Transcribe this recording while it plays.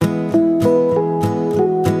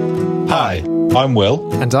I'm Will.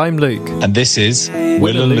 And I'm Luke. And this is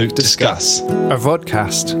Will and Luke Discuss, a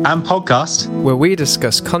vodcast and podcast where we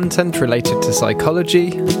discuss content related to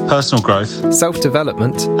psychology, personal growth,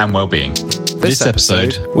 self-development, and well-being. This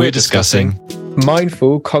episode, we're discussing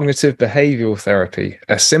Mindful Cognitive Behavioural Therapy,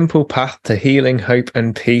 A Simple Path to Healing, Hope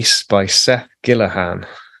and Peace by Seth Gillihan.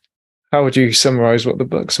 How would you summarise what the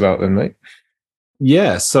book's about then, mate?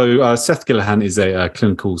 Yeah, so Seth Gillihan is a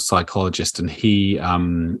clinical psychologist, and he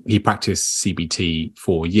practiced CBT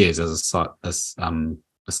for years as a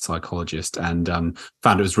psychologist, and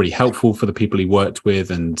found it was really helpful for the people he worked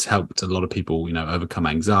with, and helped a lot of people, overcome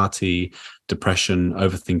anxiety, depression,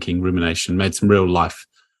 overthinking, rumination. Made some real life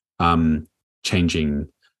changing,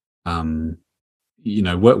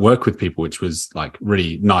 work with people, which was like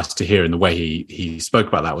really nice to hear. And the way he spoke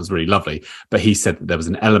about that was really lovely. But he said that there was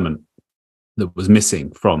an element that was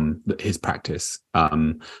missing from his practice,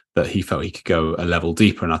 that he felt he could go a level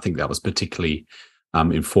deeper. And I think that was particularly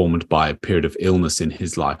informed by a period of illness in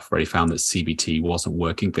his life where he found that CBT wasn't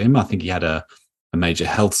working for him. I think he had a major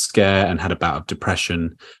health scare and had a bout of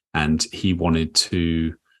depression, and he wanted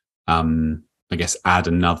to, add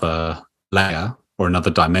another layer or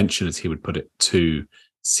another dimension, as he would put it, to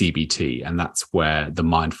CBT. And that's where the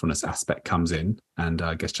mindfulness aspect comes in. And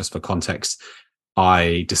I guess just for context,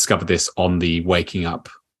 I discovered this on the Waking Up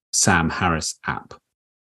Sam Harris app,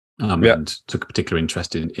 and took a particular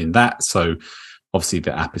interest in that. So obviously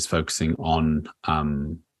the app is focusing on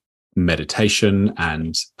meditation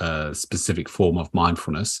and a specific form of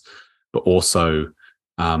mindfulness, but also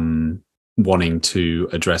wanting to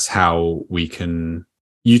address how we can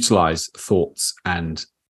utilize thoughts and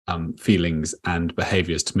feelings and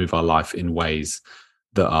behaviors to move our life in ways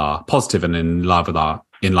that are positive and in line with our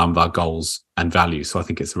goals and values. So I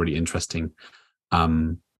think it's a really interesting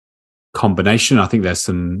combination. I think there's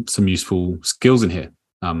some useful skills in here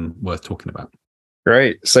worth talking about.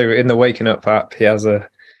 Great. So in the Waking Up app, he has a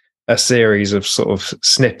series of sort of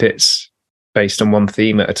snippets based on one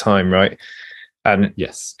theme at a time, right? And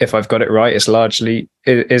yes, if I've got it right, it's largely,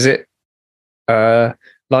 is it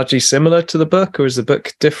largely similar to the book, or is the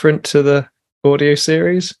book different to the audio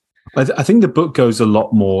series? I think the book goes a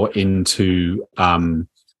lot more into, the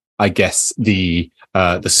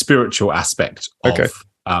spiritual aspect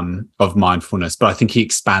of mindfulness, but I think he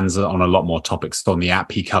expands on a lot more topics. So on the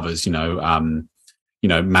app, he covers,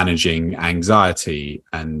 managing anxiety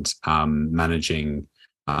and managing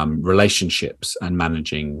relationships and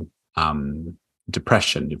managing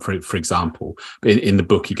depression, for example. In the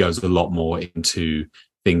book, he goes a lot more into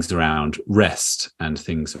things around rest and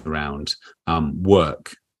things around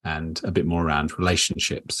work, and a bit more around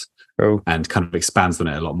relationships, and kind of expands on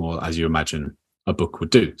it a lot more, as you imagine a book would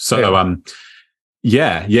do. So it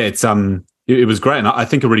was great. And I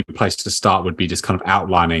think a really good place to start would be just kind of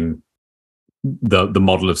outlining the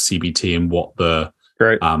model of CBT and what the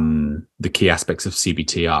key aspects of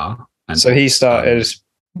CBT are. And so he started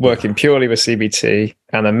working purely with CBT,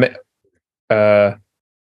 and then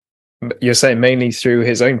you're saying mainly through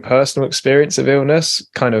his own personal experience of illness,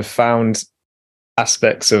 kind of found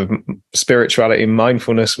aspects of spirituality and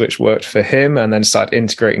mindfulness which worked for him, and then started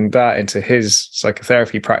integrating that into his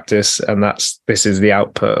psychotherapy practice, and this is the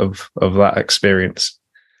output of that experience.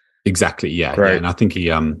 Exactly. Yeah. And I think he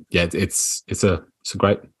it's a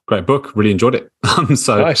great book. Really enjoyed it.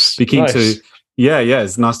 So nice, be keen to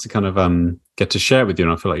it's nice to kind of get to share with you,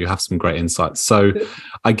 and I feel like you have some great insights. So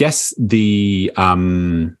I guess the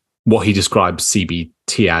what he describes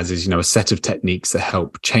CBT as is, a set of techniques that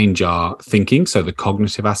help change our thinking. So the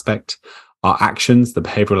cognitive aspect, our actions, the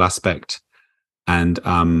behavioral aspect, and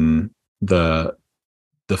the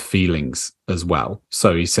feelings as well.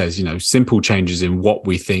 So he says, simple changes in what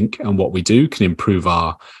we think and what we do can improve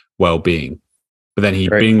our well-being. But then he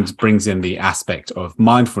brings in the aspect of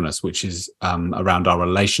mindfulness, which is around our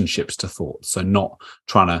relationships to thoughts. So not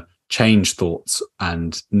trying to change thoughts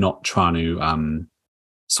and not trying to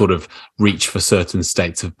sort of reach for certain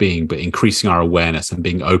states of being, but increasing our awareness and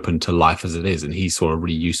being open to life as it is. And he saw a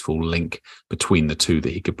really useful link between the two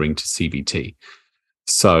that he could bring to CBT.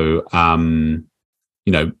 So,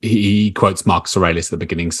 he quotes Marcus Aurelius at the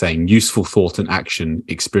beginning saying, useful thought and action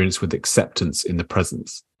experienced with acceptance in the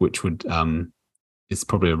presence, which would, it's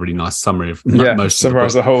probably a really nice summary of most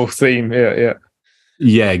summarize the whole theme.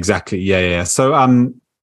 Yeah, exactly. Yeah. So,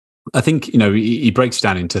 I think, he breaks it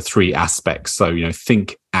down into three aspects. So,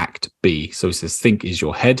 think, act, be. So he says, think is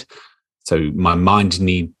your head. So my mind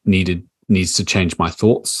needs to change my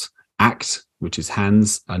thoughts. Act, which is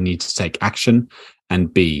hands, I need to take action.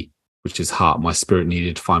 And be, which is heart, my spirit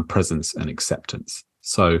needed to find presence and acceptance.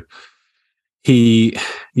 So he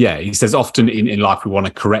says often in life we want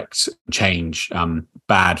to correct, change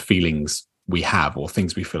bad feelings we have, or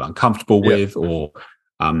things we feel uncomfortable with, or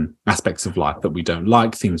aspects of life that we don't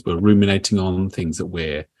like, things we're ruminating on, things that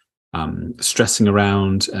we're stressing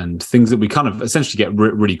around, and things that we kind of essentially get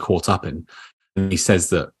really caught up in. And he says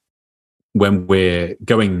that when we're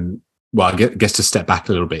going, well, I guess to step back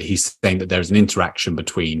a little bit, he's saying that there's an interaction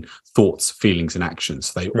between thoughts, feelings, and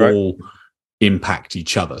actions. They all impact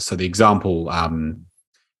each other. So the example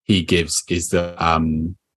he gives is that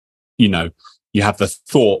you have the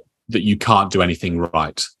thought that you can't do anything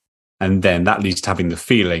right, and then that leads to having the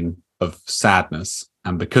feeling of sadness,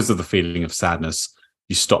 and because of the feeling of sadness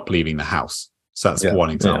you stop leaving the house. So that's one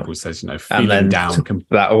example. He says, feeling down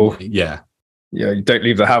you don't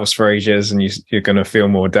leave the house for ages, and you're going to feel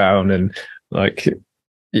more down, and like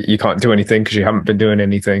you can't do anything because you haven't been doing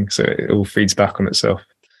anything, so it all feeds back on itself.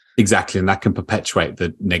 Exactly, and that can perpetuate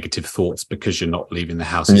the negative thoughts because you're not leaving the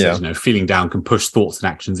house. He says, feeling down can push thoughts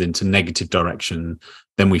and actions into negative direction.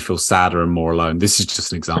 Then we feel sadder and more alone. This is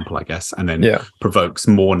just an example, I guess, and then provokes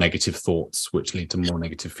more negative thoughts, which lead to more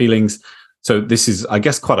negative feelings. So this is, I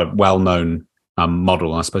guess, quite a well-known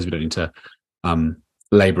model. I suppose we don't need to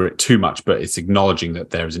labor it too much, but it's acknowledging that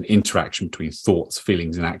there is an interaction between thoughts,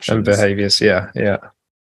 feelings, and actions and behaviors. And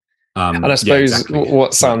I suppose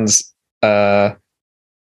what sounds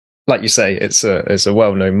like you say, it's a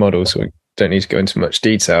well-known model, so we don't need to go into much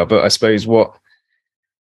detail. But I suppose what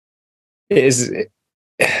is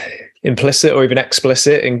implicit or even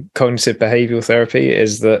explicit in cognitive behavioral therapy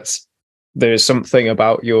is that there is something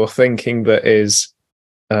about your thinking that is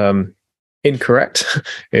incorrect,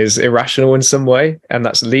 is irrational in some way, and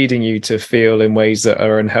that's leading you to feel in ways that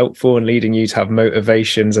are unhelpful and leading you to have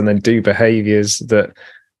motivations and then do behaviors that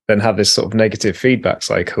then have this sort of negative feedback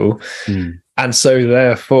cycle. And so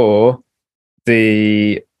therefore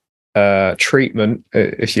the treatment,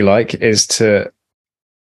 if you like, is to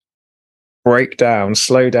break down,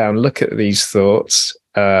 slow down, look at these thoughts,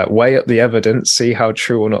 weigh up the evidence, see how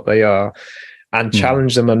true or not they are, and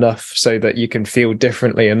challenge them enough so that you can feel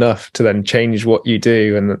differently enough to then change what you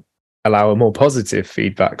do and allow a more positive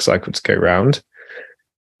feedback cycle to go round.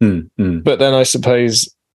 But then I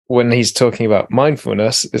suppose when he's talking about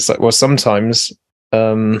mindfulness, it's like, well, sometimes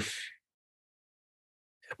no,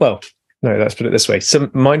 let's put it this way. Some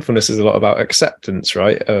mindfulness is a lot about acceptance,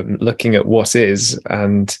 right? Looking at what is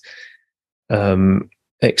and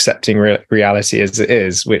accepting reality as it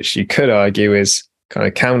is, which you could argue is kind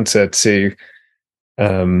of counter to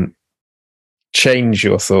change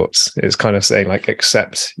your thoughts. It's kind of saying like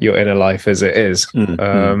accept your inner life as it is.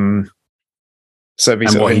 So it'd be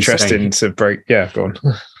sort of interesting to break. Yeah, go on.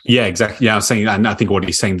 Yeah, exactly. Yeah, I was saying, and I think what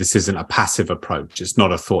he's saying, this isn't a passive approach. It's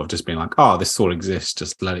not a thought of just being like, oh, this thought exists,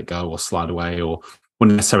 just let it go or slide away, or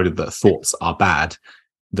necessarily that thoughts are bad,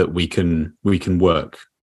 that we can work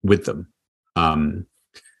with them.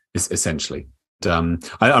 Essentially, I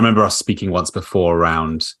remember us speaking once before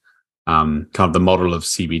around kind of the model of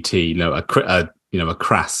CBT. A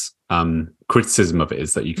crass criticism of it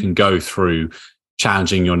is that you can go through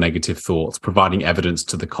challenging your negative thoughts, providing evidence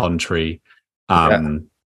to the contrary,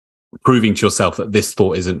 proving to yourself that this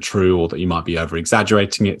thought isn't true, or that you might be over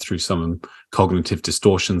exaggerating it through some cognitive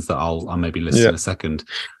distortions that I'll maybe list in a second.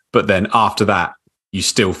 But then after that, you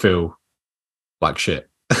still feel like shit,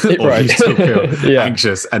 or you still feel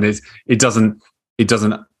anxious, and it doesn't.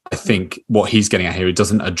 I think what he's getting at here, it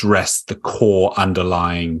doesn't address the core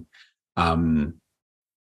underlying,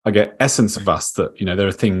 essence of us, that there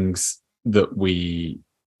are things that we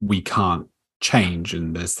can't change,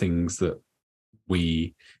 and there's things that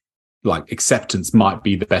we like. Acceptance might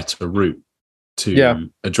be the better route to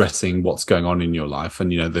addressing what's going on in your life.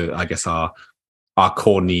 And our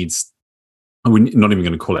core needs, we're not even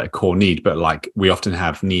going to call it a core need, but like we often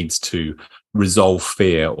have needs to resolve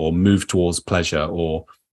fear or move towards pleasure or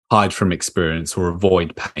hide from experience or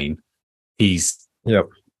avoid pain. He's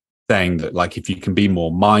saying that like if you can be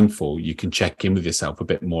more mindful, you can check in with yourself a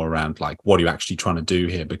bit more around like what are you actually trying to do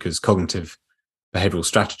here, because cognitive behavioral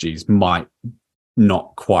strategies might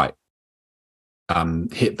not quite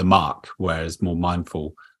hit the mark, whereas more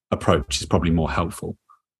mindful approach is probably more helpful.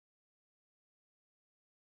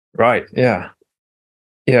 Right. Yeah.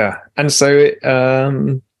 And so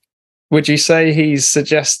would you say he's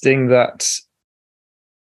suggesting that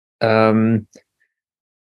there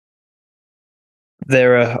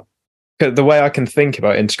are, the way I can think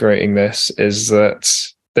about integrating this is that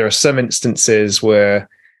there are some instances where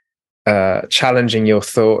challenging your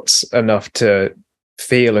thoughts enough to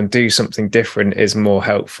feel and do something different is more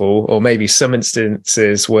helpful, or maybe some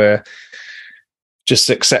instances where just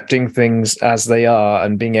accepting things as they are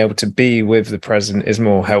and being able to be with the present is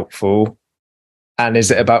more helpful? And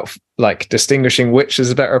is it about like distinguishing which is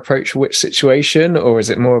a better approach for which situation, or is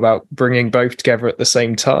it more about bringing both together at the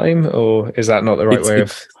same time, or is that not the right way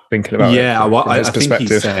of thinking about it? I think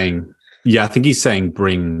he's saying, I think he's saying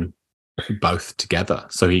bring both together.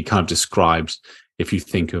 So he kind of describes, if you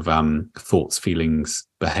think of thoughts, feelings,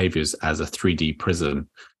 behaviors as a 3D prism,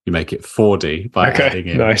 you make it 4D by adding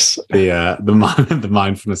in the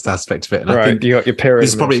mindfulness aspect of it. And I think you got your pyramid.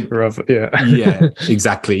 This is probably yeah,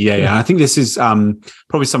 exactly. Yeah. And I think this is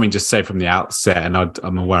probably something just say from the outset. And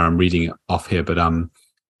I'm aware I'm reading it off here, but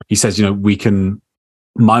he says,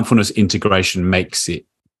 mindfulness integration makes it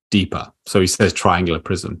deeper. So he says triangular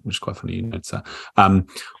prism, which is quite funny. It's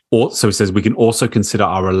also, he says we can also consider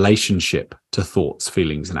our relationship to thoughts,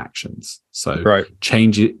 feelings, and actions. So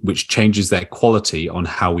which changes their quality on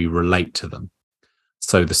how we relate to them.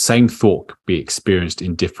 So the same thought could be experienced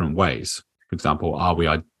in different ways. For example, are we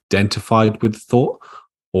identified with thought,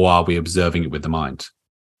 or are we observing it with the mind?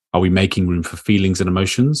 Are we making room for feelings and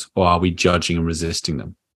emotions, or are we judging and resisting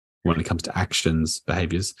them? When it comes to actions,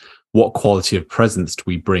 behaviors, what quality of presence do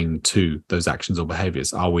we bring to those actions or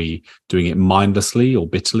behaviors? Are we doing it mindlessly or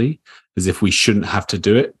bitterly, as if we shouldn't have to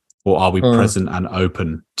do it? Or are we present and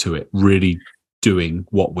open to it, really doing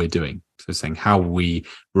what we're doing? So saying how we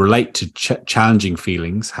relate to challenging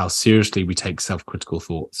feelings, how seriously we take self-critical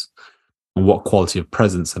thoughts, and what quality of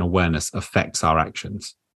presence and awareness affects our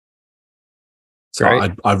actions. So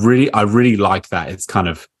I really like that.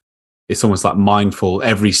 It's almost like mindful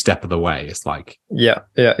every step of the way. It's like,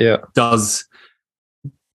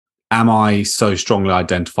 am I so strongly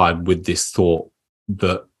identified with this thought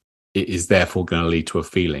that it is therefore going to lead to a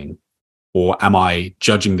feeling? Or am I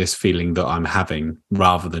judging this feeling that I'm having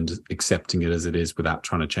rather than just accepting it as it is without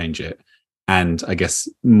trying to change it? And I guess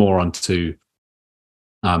more onto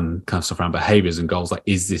kind of stuff around behaviors and goals. Like,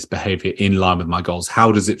 is this behavior in line with my goals?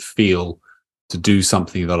 How does it feel to do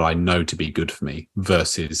something that I know to be good for me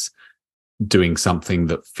versus doing something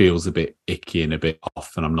that feels a bit icky and a bit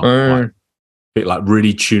off, and I'm not quite, a bit like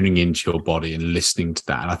really tuning into your body and listening to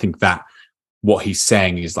that. And I think that what he's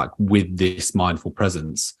saying is like, with this mindful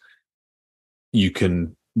presence, you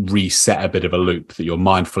can reset a bit of a loop that you're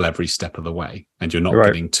mindful every step of the way, and you're not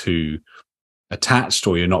getting too attached,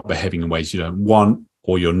 or you're not behaving in ways you don't want,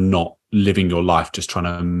 or you're not living your life just trying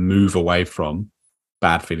to move away from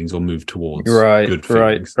bad feelings or move towards good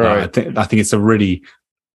feelings. I think it's a really,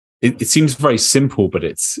 it seems very simple, but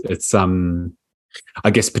it's I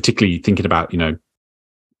guess particularly thinking about,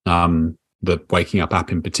 the waking up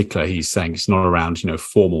app in particular, he's saying it's not around,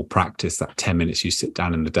 formal practice, that 10 minutes you sit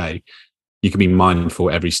down in the day. You can be mindful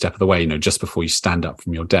every step of the way, just before you stand up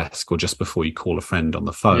from your desk, or just before you call a friend on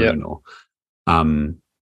the phone, or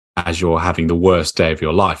as you're having the worst day of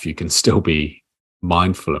your life, you can still be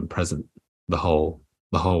mindful and present the whole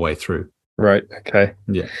way through. Right. Okay.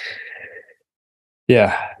 Yeah.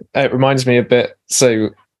 Yeah, it reminds me a bit.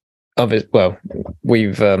 So,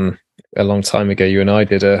 we've a long time ago, you and I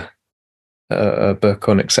did a book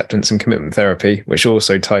on acceptance and commitment therapy, which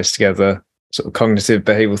also ties together sort of cognitive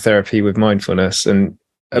behavioral therapy with mindfulness. And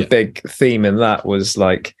a big theme in that was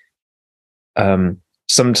like,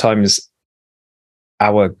 sometimes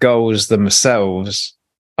our goals themselves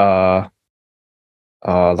are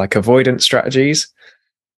like avoidance strategies,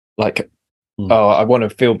 like. Oh, I want to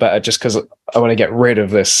feel better just because I want to get rid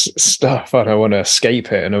of this stuff and I want to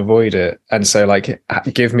escape it and avoid it. And so, like,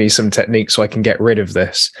 give me some techniques so I can get rid of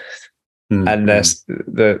this. And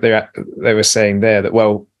they were saying there that,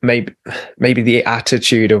 well, maybe the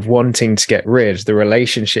attitude of wanting to get rid, the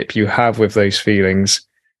relationship you have with those feelings,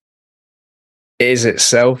 is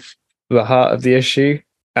itself the heart of the issue.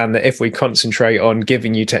 And that if we concentrate on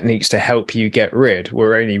giving you techniques to help you get rid,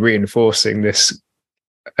 we're only reinforcing this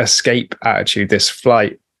escape attitude, this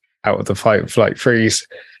flight out of the fight, flight, freeze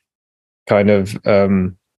kind of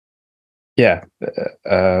part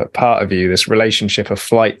of you, this relationship of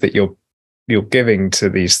flight that you're giving to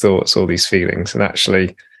these thoughts or these feelings. And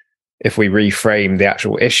actually, if we reframe the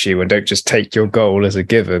actual issue and don't just take your goal as a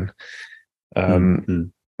given,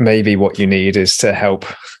 maybe what you need is to help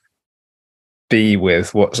be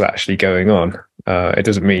with what's actually going on. It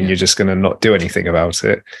doesn't mean you're just going to not do anything about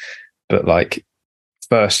it, but like,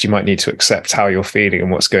 first, you might need to accept how you're feeling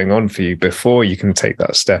and what's going on for you before you can take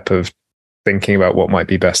that step of thinking about what might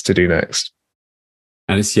be best to do next.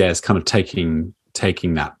 And it's kind of taking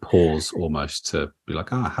that pause almost to be like,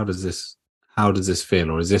 how does this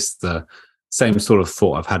feel? Or is this the same sort of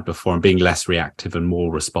thought I've had before? And being less reactive and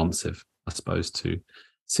more responsive, I suppose, to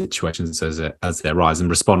situations as they arise, and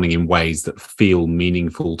responding in ways that feel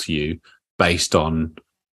meaningful to you based on,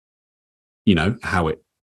 you know, how it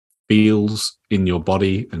feels in your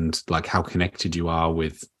body and like how connected you are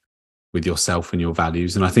with yourself and your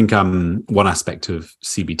values. And I think one aspect of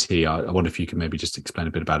CBT, I wonder if you can maybe just explain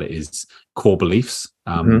a bit about it, is core beliefs.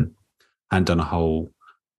 And done a whole,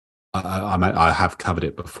 I have covered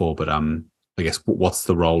it before, but I guess what's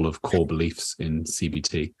the role of core beliefs in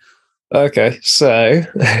CBT? Okay, so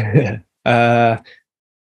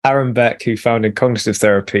Aaron Beck, who founded cognitive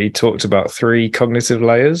therapy, talked about 3 cognitive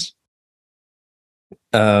layers.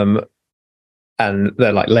 And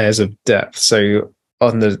they're like layers of depth. So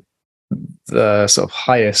on the sort of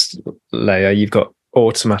highest layer, you've got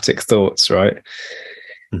automatic thoughts, right?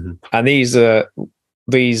 And these are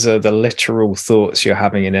the literal thoughts you're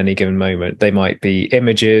having in any given moment. They might be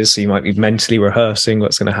images, so you might be mentally rehearsing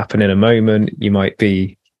what's going to happen in a moment. You might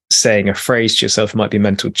be saying a phrase to yourself, it might be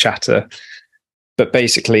mental chatter. But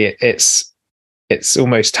basically it's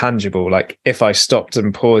almost tangible. Like if I stopped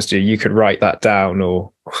and paused you, you could write that down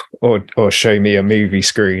or show me a movie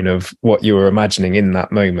screen of what you were imagining in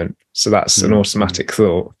that moment. So that's an automatic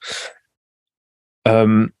thought.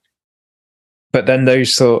 But then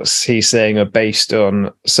those thoughts, he's saying, are based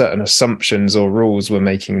on certain assumptions or rules we're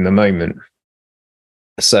making in the moment.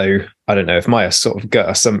 So I don't know, if my sort of gut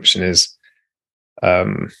assumption is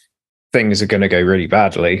things are going to go really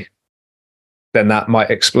badly, then that might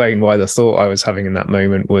explain why the thought I was having in that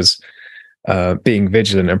moment was being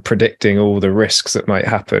vigilant and predicting all the risks that might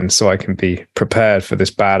happen, so I can be prepared for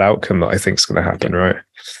this bad outcome that I think is going to happen, right?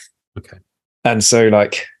 Okay. And so,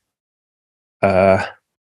 like, that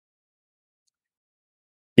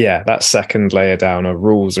second layer down are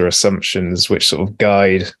rules or assumptions which sort of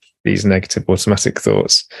guide these negative automatic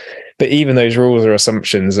thoughts. But even those rules or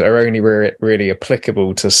assumptions are only really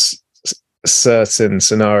applicable to certain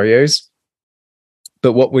scenarios.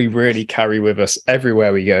 But what we really carry with us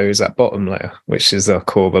everywhere we go is that bottom layer, which is our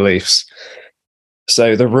core beliefs.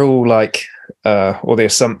 So the rule, like, or the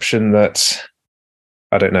assumption that,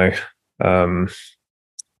 I don't know,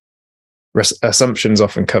 assumptions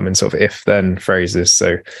often come in sort of if-then phrases.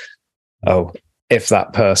 So, if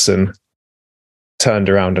that person turned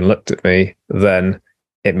around and looked at me, then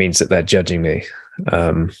it means that they're judging me.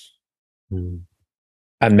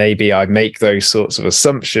 And maybe I make those sorts of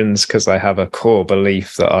assumptions because I have a core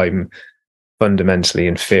belief that I'm fundamentally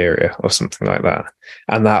inferior or something like that.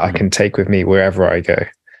 And that I can take with me wherever I go.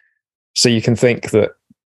 So you can think that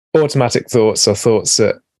automatic thoughts are thoughts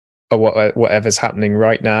that are whatever's happening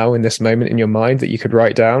right now in this moment in your mind that you could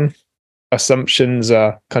write down. Assumptions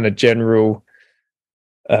are kind of general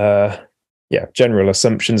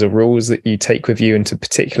assumptions or rules that you take with you into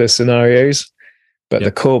particular scenarios. But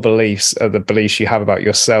the core beliefs are the beliefs you have about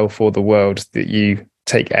yourself or the world that you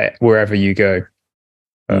take wherever you go.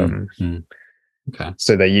 Okay.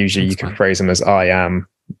 So they usually, you can phrase them as I am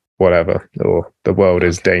whatever, or the world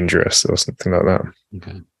is dangerous, or something like that.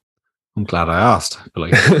 Okay. I'm glad I asked. I feel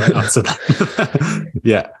like I answered that.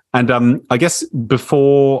 Yeah. And I guess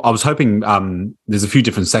before, I was hoping there's a few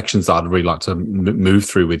different sections that I'd really like to move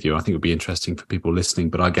through with you. I think it would be interesting for people listening,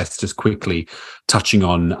 but I guess just quickly touching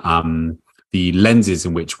on the lenses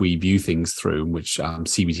in which we view things through, which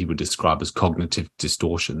CBT would describe as cognitive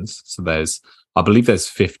distortions. So I believe there's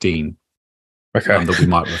 15 that we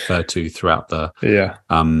might refer to throughout the. Yeah.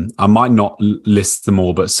 I might not list them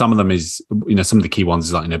all, but some of them is, some of the key ones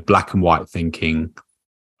is like, black and white thinking,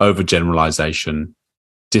 overgeneralization,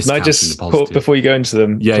 Can I just put, before you go into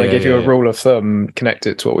them, can I give you a rule of thumb, connect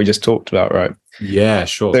it to what we just talked about, right? Yeah,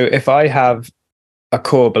 sure. So if I have a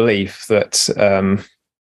core belief that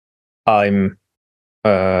I'm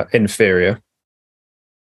inferior,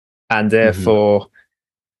 and therefore,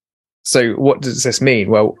 so what does this mean?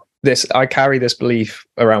 Well, I carry this belief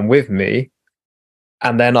around with me,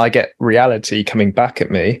 and then I get reality coming back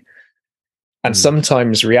at me, and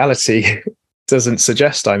sometimes reality doesn't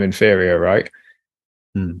suggest I'm inferior, right?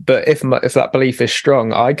 But if that belief is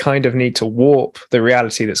strong, I kind of need to warp the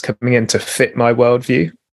reality that's coming in to fit my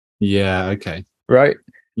worldview. Yeah. Okay. Right.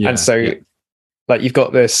 Yeah, and so, like, you've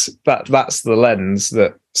got this. That's the lens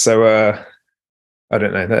that. So, I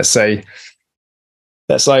don't know. Let's say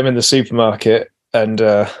I'm in the supermarket and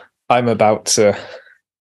I'm about to,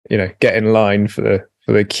 get in line for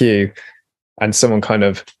the queue, and someone kind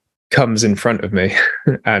of comes in front of me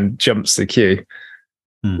and jumps the queue.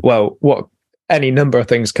 Well, any number of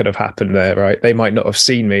things could have happened there, right? They might not have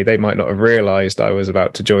seen me. They might not have realized I was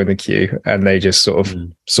about to join the queue, and they just sort of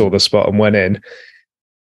saw the spot and went in.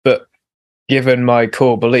 But given my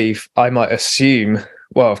core belief, I might assume,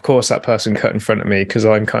 well, of course that person cut in front of me because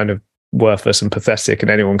I'm kind of worthless and pathetic and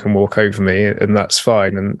anyone can walk over me and that's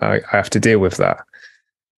fine. And I have to deal with that.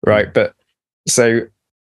 Right. But So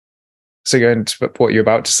going to what you're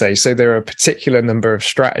about to say, so there are a particular number of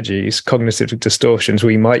strategies, cognitive distortions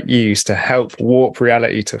we might use to help warp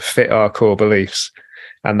reality to fit our core beliefs.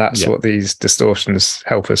 And that's what these distortions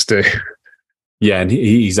help us do. Yeah, and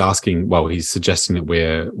he's asking, well, he's suggesting that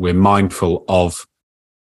we're mindful of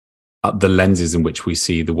the lenses in which we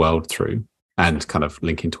see the world through, and kind of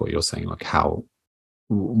linking to what you're saying, like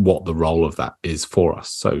what the role of that is for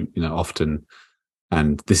us. So, often,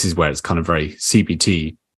 and this is where it's kind of very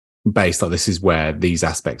CBT based, like this is where these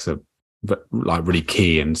aspects are like really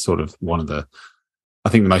key, and sort of one of the, I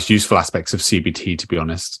think, the most useful aspects of CBT, to be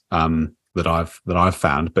honest, that I've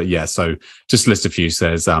found. But yeah, so just to list a few,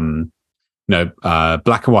 says black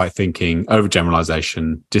and white thinking,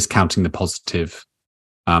 overgeneralization, discounting the positive,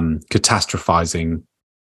 catastrophizing,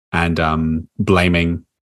 and blaming,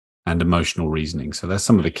 and emotional reasoning. So there's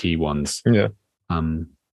some of the key ones. Yeah.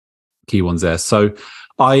 Key ones there. So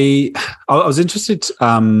I was interested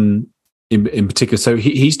in particular. So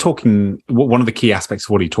he's talking. One of the key aspects of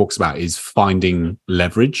what he talks about is finding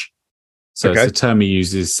leverage. So it's a term he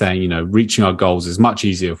uses, saying, reaching our goals is much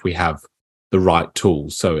easier if we have the right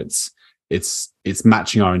tools. So it's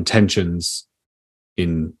matching our intentions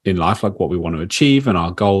in life, like what we want to achieve and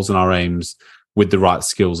our goals and our aims, with the right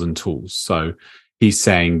skills and tools. So he's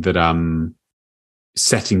saying that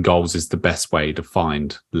setting goals is the best way to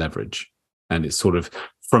find leverage. And it's sort of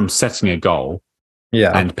from setting a goal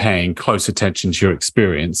and paying close attention to your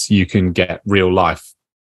experience, you can get real life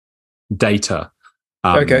data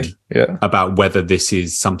about whether this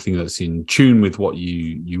is something that's in tune with what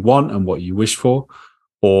you want and what you wish for,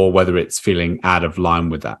 or whether it's feeling out of line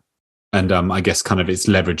with that. And I guess kind of it's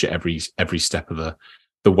leverage at every step of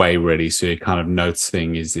the way, really. So you're kind of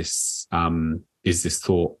noticing, is this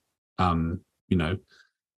thought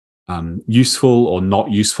useful or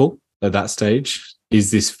not useful at that stage? Is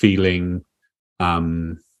this feeling, I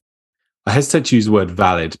hesitate to use the word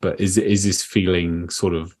valid, but is this feeling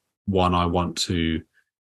sort of one I want to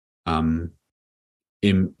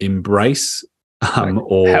embrace,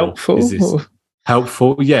 or helpful? Is this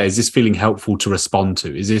helpful? Yeah, is this feeling helpful to respond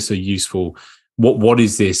to? Is this a useful? What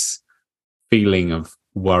is this feeling of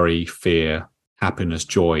worry, fear, happiness,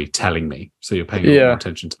 joy telling me? So you're paying a lot more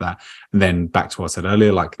attention to that. And then back to what I said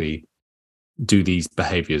earlier, like do these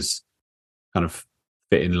behaviors kind of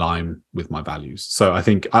fit in line with my values? So I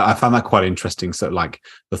think I found that quite interesting. So like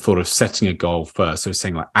the thought of setting a goal first, so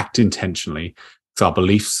saying like act intentionally, because our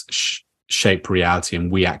beliefs shape reality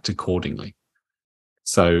and we act accordingly.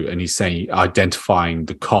 So, and he's saying identifying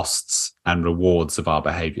the costs and rewards of our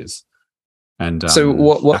behaviors. And so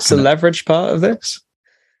what's the leverage part of this?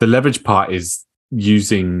 The leverage part is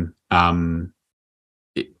using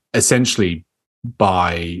essentially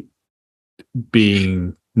by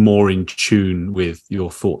being more in tune with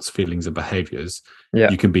your thoughts, feelings, and behaviors,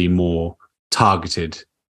 you can be more targeted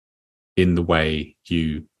in the way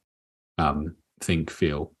you think,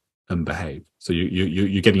 feel, and behave. So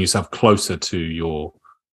you're getting yourself closer to your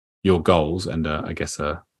goals, and I guess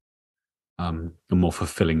a more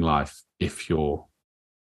fulfilling life if you're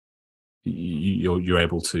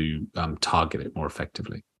able to target it more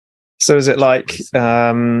effectively. So is it like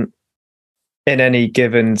in any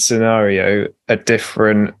given scenario, a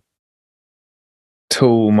different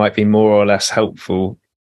tool might be more or less helpful,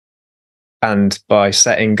 and by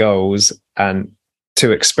setting goals and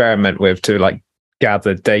to experiment with, to like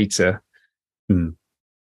gather data,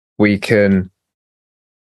 we can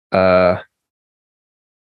sort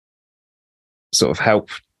of help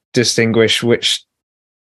distinguish which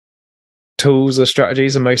tools or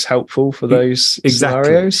strategies are most helpful for those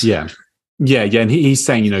scenarios. Yeah. And he's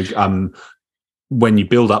saying, when you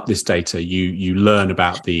build up this data, you learn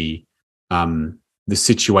about the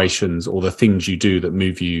situations or the things you do that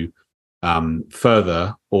move you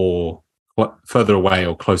further away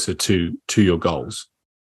or closer to your goals,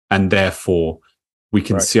 and therefore we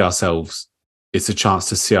can see ourselves. It's a chance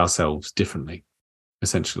to see ourselves differently.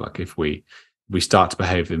 Essentially, like if we start to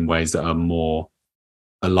behave in ways that are more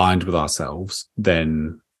aligned with ourselves,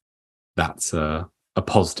 then that's a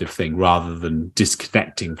positive thing, rather than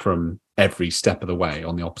disconnecting from every step of the way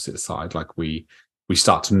on the opposite side. Like we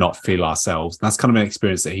start to not feel ourselves. And that's kind of an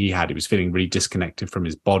experience that he had. He was feeling really disconnected from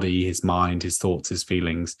his body, his mind, his thoughts, his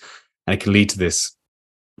feelings. And it can lead to this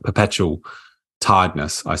perpetual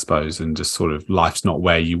tiredness, I suppose, and just sort of life's not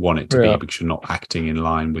where you want it to be, because you're not acting in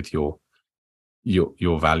line with your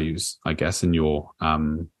values, I guess, and your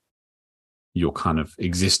kind of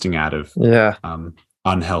existing out of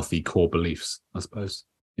unhealthy core beliefs, I suppose.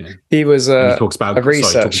 Yeah. He was he talks about a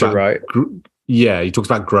researcher, right? He talks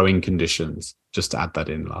about growing conditions, just to add that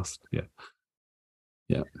in last.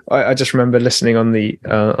 I just remember listening on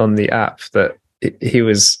the app that he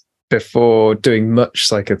was, before doing much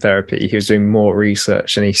psychotherapy, he was doing more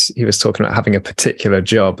research, and he was talking about having a particular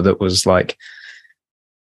job that was like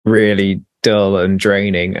really dull and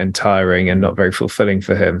draining and tiring and not very fulfilling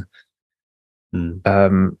for him.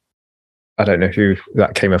 I don't know who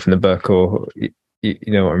that came up in the book, or you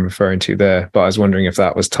know what I'm referring to there, but I was wondering if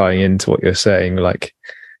that was tying into what you're saying, like,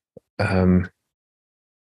 and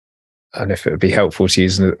if it would be helpful to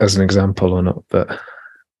use as an example or not. But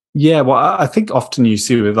yeah, well, I think often you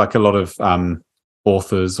see with like a lot of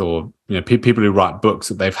authors, or people who write books,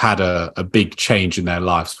 that they've had a big change in their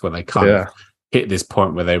lives where they kind of hit this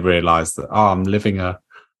point where they realize that, I'm living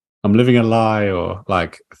a lie, or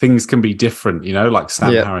like things can be different, like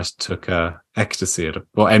Sam Harris took ecstasy or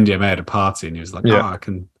MDMA at a party, and he was like, I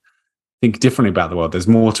can think differently about the world. There's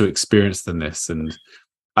more to experience than this. And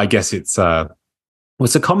I guess it's a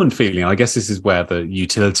common feeling. I guess this is where the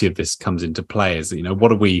utility of this comes into play, is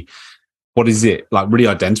that, what is it, like really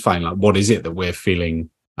identifying, like, what is it that we're feeling,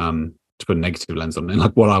 to put a negative lens on it,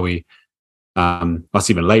 like, what are we, that's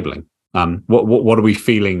even labeling, what are we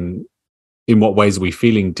feeling, in what ways are we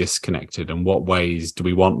feeling disconnected, and what ways do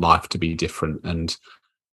we want life to be different, and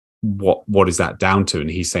what is that down to? And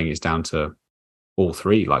he's saying it's down to all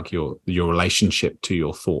three, like your relationship to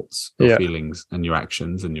your thoughts, your feelings, and your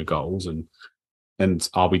actions, and your goals, and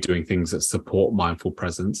are we doing things that support mindful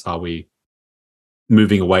presence? Are we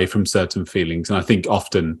moving away from certain feelings? And I think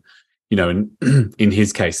often, in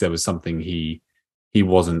his case, there was something he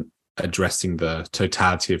wasn't addressing the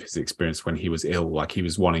totality of his experience when he was ill. Like, he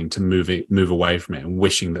was wanting to move away from it and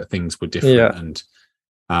wishing that things were different.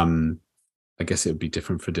 And I guess it would be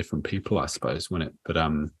different for different people, I suppose, wouldn't it? But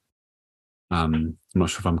I'm not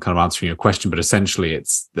sure if I'm kind of answering your question, but essentially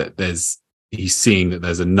it's that he's seeing that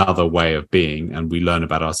there's another way of being, and we learn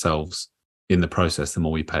about ourselves in the process the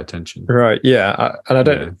more we pay attention. Right. Yeah. And I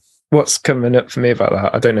don't know what's coming up for me about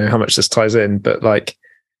that. I don't know how much this ties in, but like,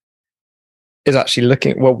 is actually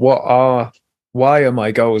looking, well, why are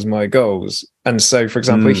my goals my goals? And so, for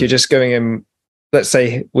example, if you're just going in, let's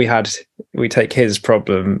say we take his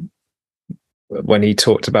problem when he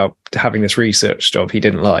talked about having this research job he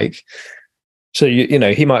didn't like. So,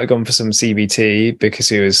 he might have gone for some CBT because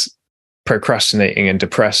he was procrastinating and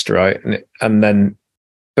depressed, right? And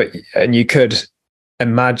you could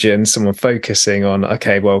imagine someone focusing on,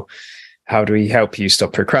 okay, well, how do we help you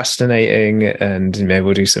stop procrastinating? And maybe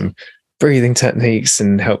we'll do some breathing techniques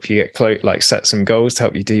and help you get close, like set some goals to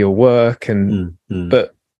help you do your work. And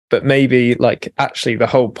but maybe, like, actually the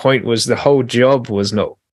whole point was the whole job was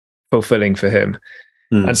not fulfilling for him.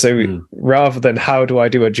 And so rather than how do I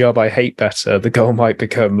do a job I hate better, the goal might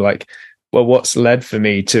become like, well, what's led for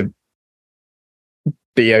me to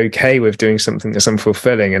be okay with doing something that's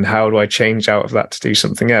unfulfilling, and how do I change out of that to do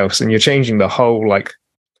something else? And you're changing the whole like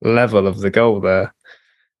level of the goal there.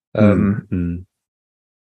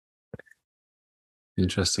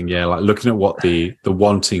 Interesting. Yeah, like looking at what the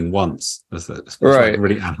wanting wants, it's right? Like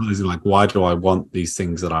really analyzing, like, why do I want these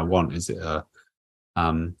things that I want? Is it out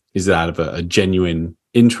of a genuine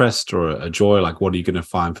interest or a joy? Like, what are you going to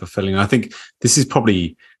find fulfilling? And I think this is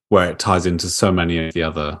probably where it ties into so many of the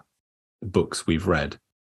other books we've read,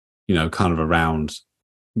 kind of around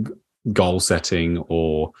goal setting,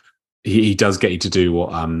 or he does get you to do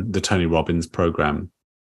what the Tony Robbins program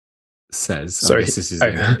says. Sorry, I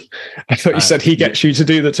thought you said he gets you to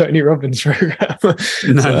do the Tony Robbins program.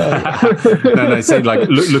 No. So like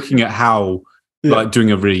looking at how, like,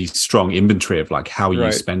 doing a really strong inventory of like how are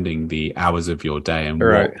you spending the hours of your day, and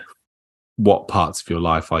what parts of your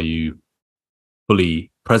life are you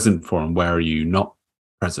fully present for, and where are you not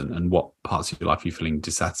present, and what parts of your life are you feeling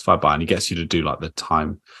dissatisfied by. And he gets you to do like the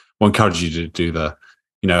time, or encourages you to do the,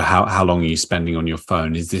 how long are you spending on your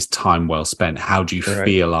phone? Is this time well spent? How do you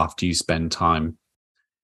feel after you spend time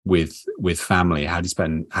with family? How do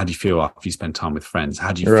you feel after you spend time with friends?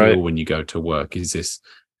 How do you feel when you go to work? Is this,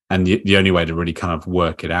 and the only way to really kind of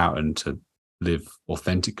work it out and to live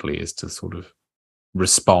authentically is to sort of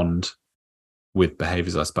respond with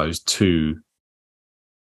behaviors, I suppose, to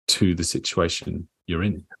the situation you're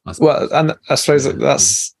in. Well, and I suppose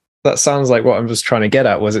that sounds like what I'm just trying to get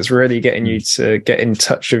at, was it's really getting you to get in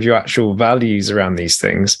touch with your actual values around these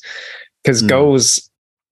things, because goals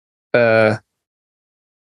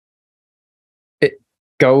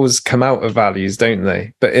come out of values, don't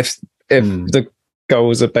they? But if the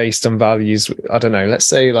goals are based on values, I don't know, let's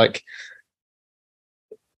say like,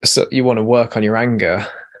 so you want to work on your anger,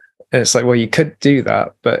 and it's like, well, you could do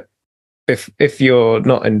that, but if you're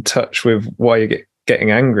not in touch with why you're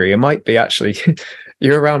getting angry, it might be actually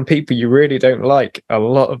you're around people you really don't like a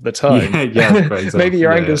lot of the time. Yeah, great example. Maybe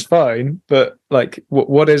your Yeah, anger's fine, but like,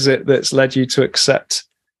 what is it that's led you to accept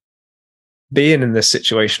being in this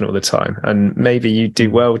situation all the time? And maybe you do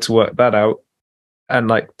well to work that out and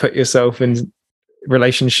like put yourself in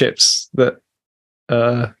relationships that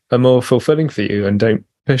are more fulfilling for you and don't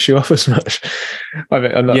piss you off as much. I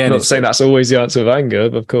mean, I'm not saying that's always the answer of anger,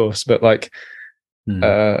 of course, but like,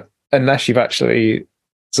 unless you've actually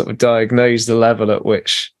sort of diagnosed the level at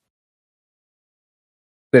which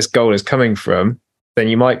this goal is coming from, then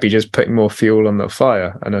you might be just putting more fuel on the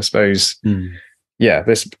fire. And I suppose,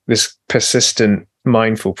 this persistent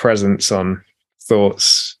mindful presence on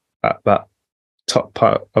thoughts at that top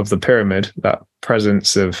part of the pyramid, that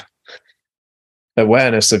presence of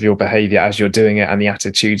awareness of your behavior as you're doing it and the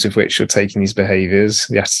attitudes of which you're taking these behaviors,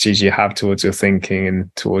 the attitudes you have towards your thinking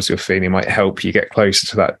and towards your feeling might help you get closer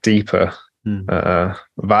to that deeper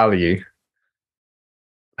value.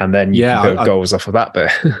 And then you can build goals off of that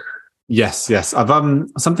bit. Yes. I've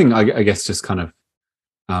something I guess just kind of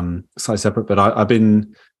slightly separate, but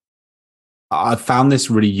I've found this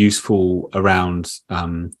really useful around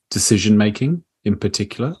decision making in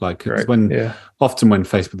particular. Like often when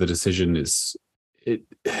faced with a decision,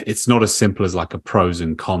 it's not as simple as like a pros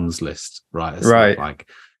and cons list, right? It's like,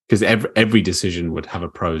 because every decision would have a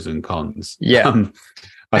pros and cons.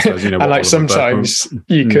 I suppose, and like sometimes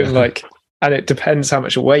you can like, and it depends how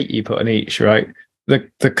much weight you put on each, right?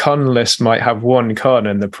 The con list might have one con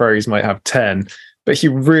and the pros might have 10, but if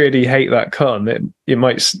you really hate that con, you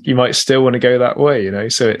might still want to go that way,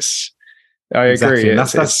 so I agree. And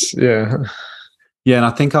and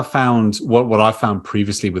I think I found what I found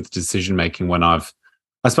previously with decision making when I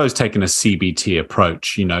suppose taken a CBT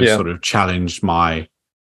approach, sort of challenged my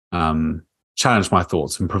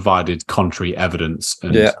thoughts and provided contrary evidence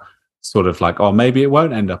and sort of like, oh, maybe it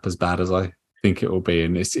won't end up as bad as I think it will be,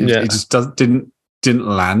 and it just didn't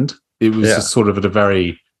land. It was just sort of at a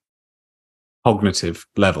very cognitive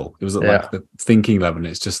level. It was at like the thinking level, and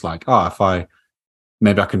it's just like,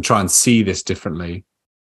 maybe I can try and see this differently.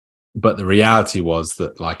 But the reality was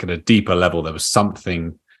that, like, at a deeper level, there was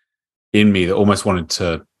something in me that almost wanted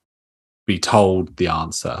to be told the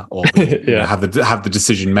answer or have the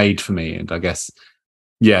decision made for me. And I guess,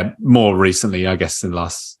 more recently, I guess in the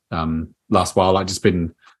last while, I've just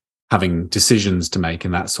been having decisions to make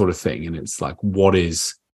and that sort of thing. And it's like, what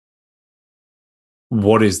is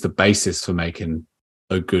the basis for making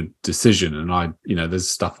a good decision? And there's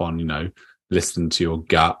stuff on, listen to your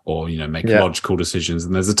gut or, make logical decisions.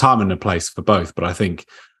 And there's a time and a place for both. But I think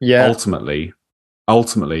ultimately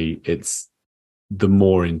it's the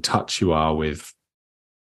more in touch you are with,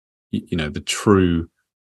 the true,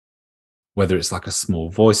 whether it's like a small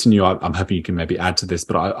voice in you, I'm hoping you can maybe add to this,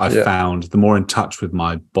 but I found the more in touch with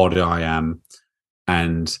my body I am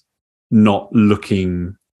and not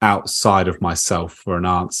looking outside of myself for an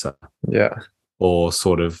answer. Or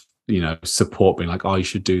sort of, support being like, oh, you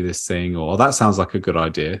should do this thing, or that sounds like a good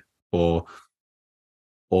idea, or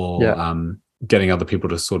getting other people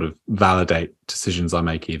to sort of validate decisions I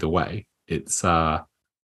make either way. It's I've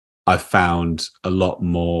found a lot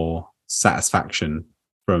more satisfaction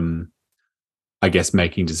from, I guess,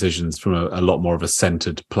 making decisions from a lot more of a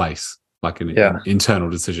centered place, like internal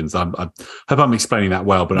decisions. I hope I'm explaining that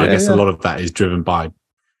well, but I guess a lot of that is driven by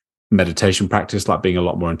meditation practice, like being a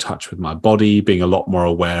lot more in touch with my body, being a lot more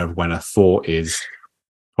aware of when a thought is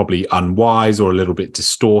probably unwise or a little bit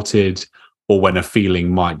distorted, or when a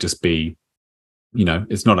feeling might just be,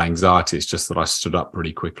 it's not anxiety, it's just that I stood up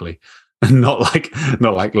really quickly, and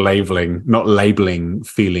not labeling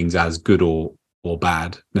feelings as good or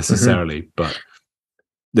bad necessarily, but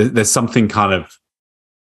there's something kind of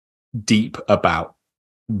deep about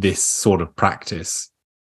this sort of practice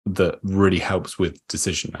that really helps with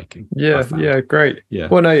decision making. Great.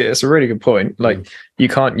 Well, no, it's a really good point. Like, you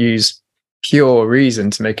can't use pure reason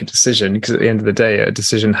to make a decision, because at the end of the day, a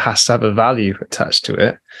decision has to have a value attached to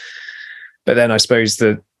it. But then I suppose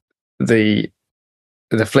the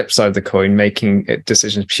flip side of the coin, making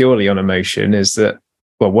decisions purely on emotion, is that,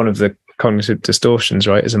 well, one of the cognitive distortions,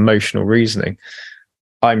 right, is emotional reasoning.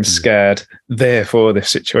 I'm scared, therefore this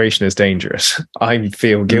situation is dangerous. I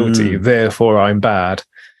feel guilty, therefore I'm bad.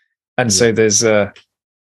 And so there's but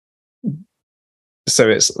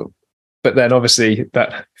then obviously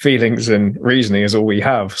that feelings and reasoning is all we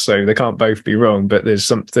have, so they can't both be wrong. But there's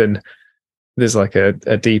like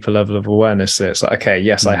a deeper level of awareness that it's like, okay,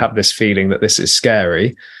 yes, I have this feeling that this is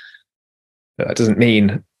scary, but that doesn't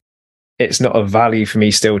mean it's not a value for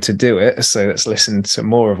me still to do it. So let's listen to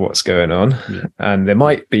more of what's going on. Yeah. And there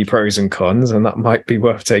might be pros and cons, and that might be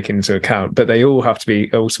worth taking into account, but they all have to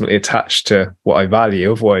be ultimately attached to what I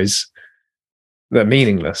value. Otherwise they're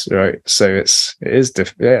meaningless. Right. So it's,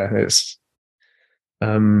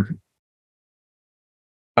 and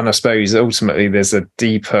I suppose ultimately there's a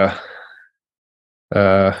deeper,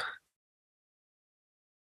 I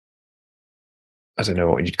don't know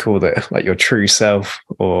what you'd call it, like your true self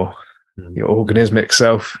or your organismic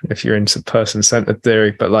self, if you're into person-centered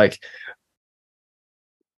theory. But like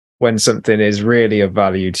when something is really of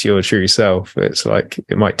value to your true self, it's like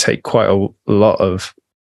it might take quite a lot of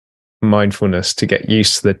mindfulness to get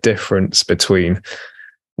used to the difference between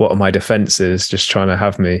what are my defenses just trying to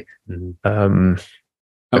have me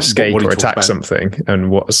escape or attack something,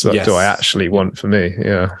 and what do I actually want for me.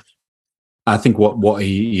 Yeah. I think what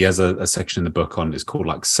he has a section in the book on is called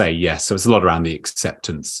like say yes. So it's a lot around the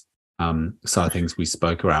acceptance side of things we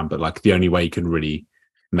spoke around, but like the only way you can really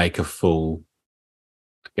make a full,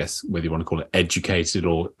 I guess, whether you want to call it educated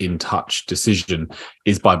or in touch decision,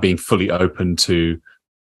 is by being fully open to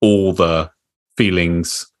all the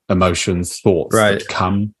feelings, emotions, thoughts that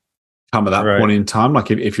come at that point in time. Like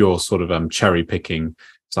if you're sort of cherry picking,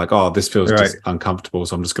 it's like, oh, this feels just uncomfortable,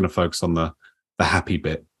 so I'm just going to focus on the happy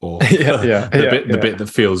bit, or the bit that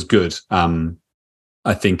feels good.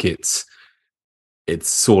 I think it's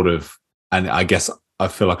sort of, and I guess I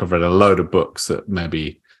feel like I've read a load of books that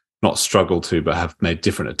maybe not struggle to, but have made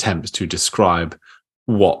different attempts to describe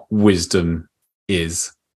what wisdom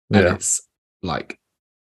is. And it's like,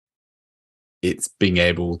 it's being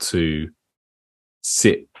able to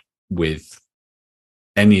sit with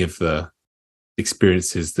any of the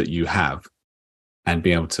experiences that you have and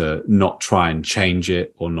being able to not try and change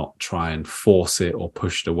it or not try and force it or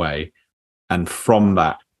push it away. And from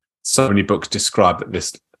that, so many books describe that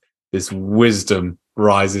this wisdom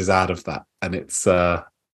rises out of that. And it's, I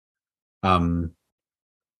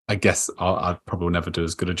guess I probably will never do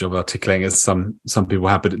as good a job of articulating as some people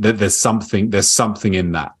have, but there's something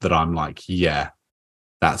in that I'm like, yeah,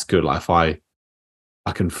 that's good. Like if I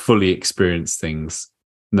can fully experience things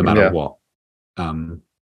no matter what,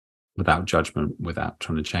 without judgment, without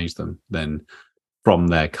trying to change them, then from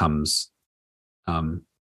there comes,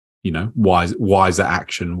 wiser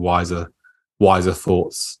action, wiser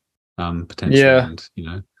thoughts, potentially, and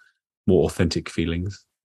more authentic feelings.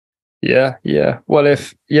 Yeah. Well,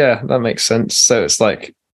 that makes sense. So it's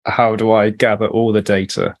like, how do I gather all the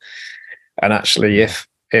data? And actually, if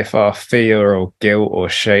our fear or guilt or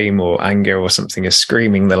shame or anger or something is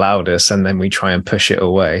screaming the loudest, and then we try and push it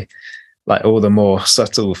away, like all the more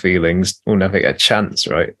subtle feelings will never get a chance,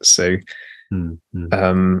 right? So I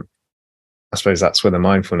suppose that's where the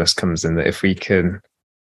mindfulness comes in, that if we can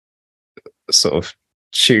sort of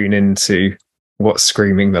tune into what's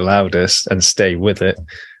screaming the loudest and stay with it,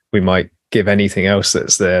 we might give anything else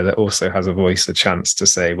that's there that also has a voice a chance to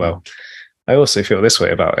say, well, I also feel this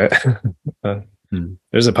way about it.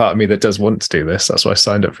 There's a part of me that does want to do this. That's why I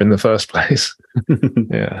signed up for in the first place.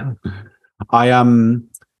 Yeah. I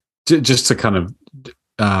just to kind of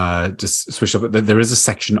just switch up, there is a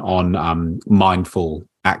section on mindful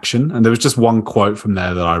action, and there was just one quote from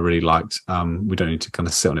there that I really liked. We don't need to kind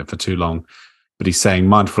of sit on it for too long, but he's saying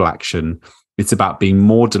mindful action, it's about being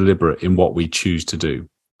more deliberate in what we choose to do.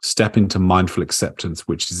 Step into mindful acceptance,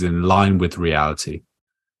 which is in line with reality.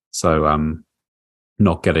 So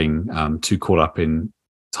not getting too caught up in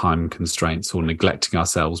time constraints or neglecting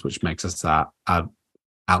ourselves, which makes us out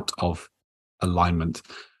of alignment.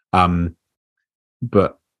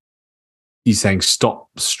 But he's saying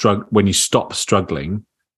when you stop struggling,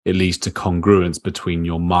 it leads to congruence between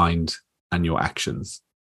your mind and your actions,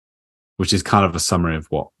 which is kind of a summary of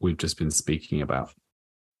what we've just been speaking about.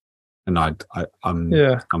 And I'm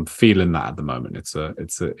feeling that at the moment. It's an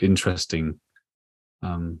interesting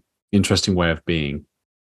way of being,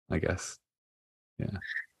 I guess.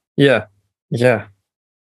 Yeah.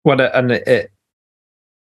 Well, and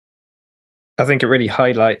I think it really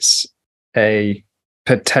highlights a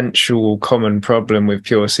potential common problem with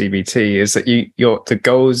pure CBT, is that the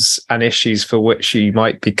goals and issues for which you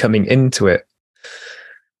might be coming into it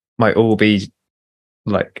might all be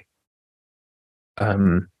like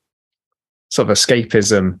sort of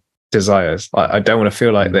escapism desires. I don't want to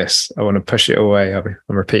feel like this. I want to push it away. I'm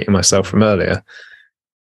repeating myself from earlier.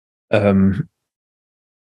 And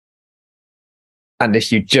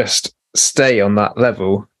if you just stay on that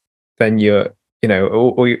level, then you're,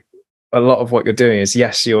 a lot of what you're doing is,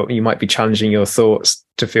 yes, you might be challenging your thoughts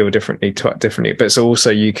to feel differently, to act differently, but it's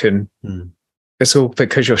also it's all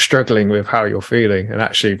because you're struggling with how you're feeling. And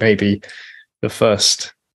actually maybe the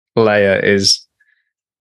first layer is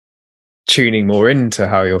tuning more into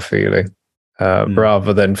how you're feeling,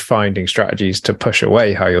 rather than finding strategies to push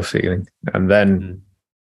away how you're feeling. And then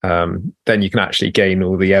you can actually gain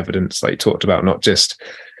all the evidence like you talked about, not just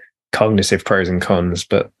cognitive pros and cons,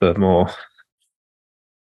 but the more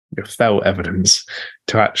felt evidence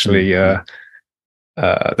to actually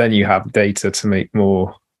then you have data to make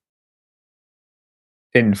more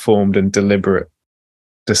informed and deliberate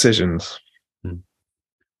decisions.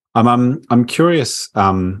 I'm curious.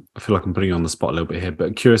 I feel like I'm putting you on the spot a little bit here,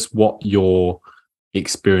 but curious what your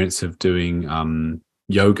experience of doing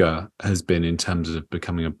yoga has been in terms of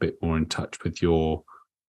becoming a bit more in touch with your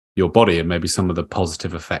body and maybe some of the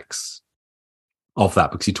positive effects of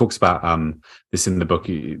that. Because he talks about this in the book.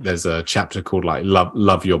 There's a chapter called like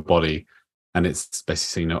love your body, and it's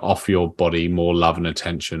basically, you know, offer your body more love and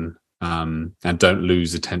attention, and don't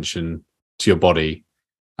lose attention to your body.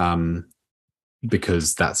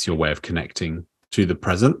 Because that's your way of connecting to the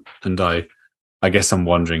present. And I guess I'm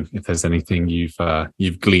wondering if there's anything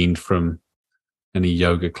you've gleaned from any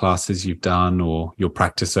yoga classes you've done or your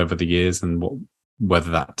practice over the years, and whether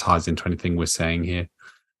that ties into anything we're saying here.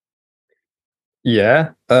 Yeah.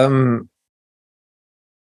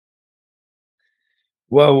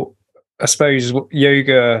 Well, I suppose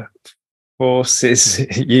yoga forces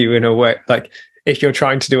you in a way, like if you're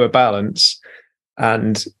trying to do a balance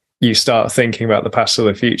and you start thinking about the past or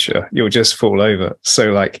the future, you'll just fall over.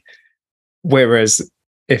 So like, whereas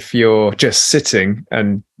if you're just sitting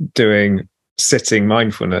and doing sitting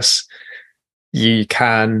mindfulness, you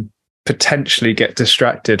can potentially get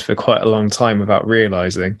distracted for quite a long time without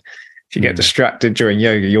realizing. If you get distracted during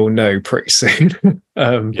yoga, you'll know pretty soon.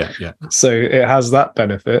 So it has that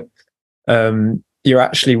benefit. You're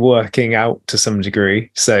actually working out to some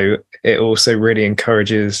degree. So it also really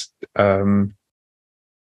encourages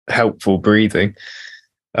helpful breathing.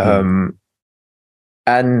 And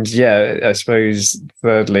yeah, I suppose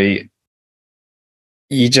thirdly,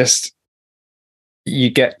 you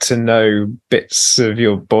get to know bits of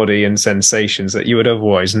your body and sensations that you would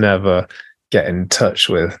otherwise never get in touch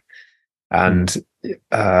with. And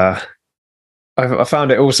I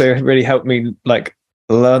found it also really helped me like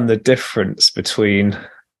learn the difference between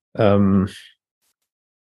wrong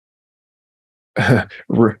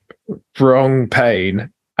pain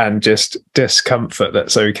and just discomfort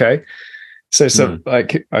that's okay. So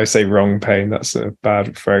like I say wrong pain, that's a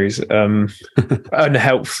bad phrase.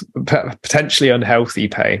 Potentially unhealthy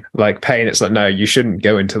pain. Like pain, it's like, no, you shouldn't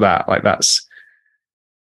go into that. Like that's,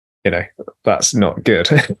 you know, that's not good.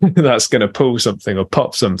 That's going to pull something or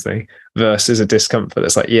pop something, versus a discomfort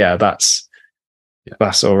that's like, yeah, that's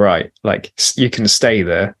all right. Like you can stay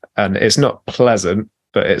there and it's not pleasant,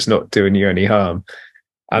 but it's not doing you any harm.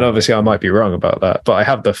 And obviously I might be wrong about that, but I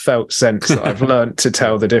have the felt sense that I've learned to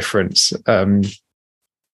tell the difference. And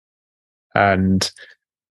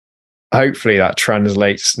hopefully that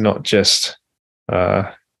translates not just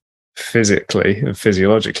physically and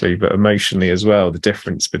physiologically, but emotionally as well. The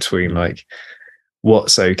difference between like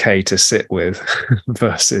what's okay to sit with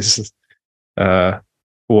versus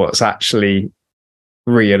what's actually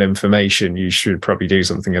real information you should probably do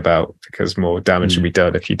something about, because more damage will be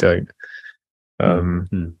done if you don't.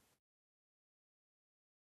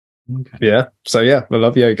 Yeah. So yeah, I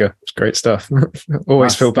love yoga. It's great stuff.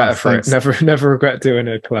 Always feel better for it. Never regret doing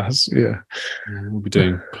a class. Yeah. We'll be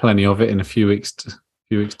doing plenty of it in a few weeks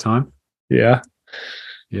time. Yeah.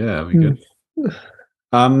 Yeah, that'll be good.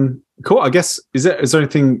 Cool. I guess is there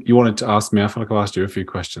anything you wanted to ask me? I feel like I've asked you a few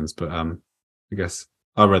questions, but I guess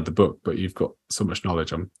I read the book, but you've got so much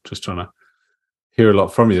knowledge. I'm just trying to hear a lot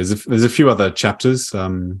from you. There's a few other chapters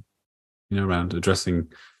around addressing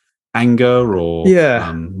anger or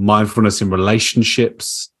mindfulness in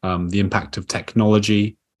relationships, the impact of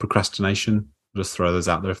technology, procrastination. I'll just throw those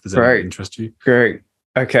out there if there's anything that interests you. Great.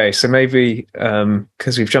 Okay, so maybe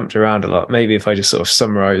because we've jumped around a lot, maybe if I just sort of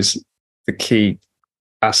summarize the key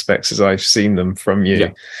aspects as I've seen them from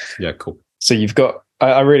you. Yeah, cool. So you've got,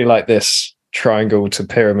 I really like this triangle to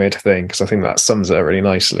pyramid thing, because I think that sums it up really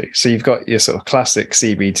nicely. So you've got your sort of classic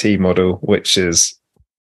CBT model, which is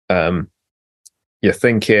your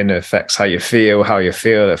thinking affects how you feel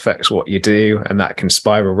affects what you do, and that can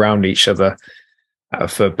spiral around each other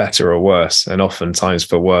for better or worse, and oftentimes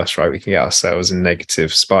for worse, right? We can get ourselves in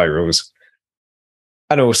negative spirals.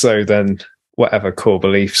 And also then whatever core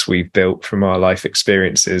beliefs we've built from our life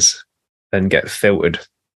experiences then get filtered,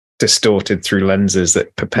 distorted through lenses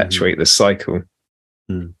that perpetuate the cycle.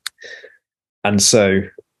 And so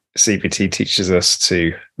CBT teaches us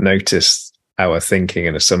to notice our thinking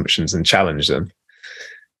and assumptions and challenge them.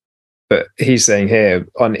 But he's saying here,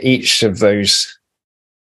 on each of those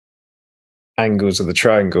angles of the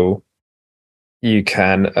triangle, you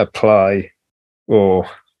can apply, or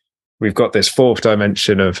we've got this fourth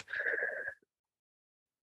dimension of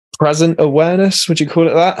present awareness. Would you call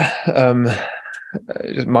it that?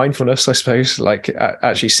 Just mindfulness, I suppose, like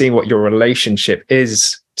actually seeing what your relationship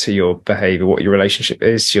is to your behavior, what your relationship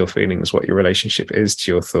is to your feelings, what your relationship is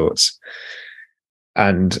to your thoughts.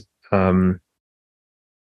 And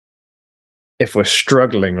if we're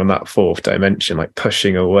struggling on that fourth dimension, like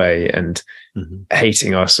pushing away and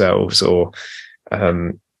hating ourselves, or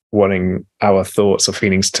wanting our thoughts or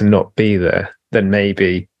feelings to not be there, then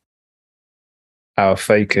maybe our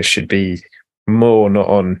focus should be more not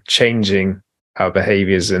on changing our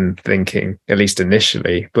behaviors and thinking, at least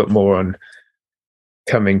initially, but more on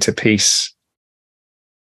coming to peace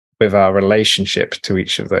with our relationship to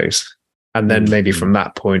each of those. And then maybe from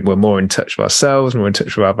that point, we're more in touch with ourselves, more in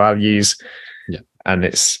touch with our values. Yeah. And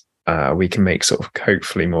it's, we can make sort of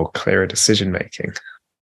hopefully more clearer decision making.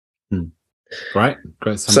 Great.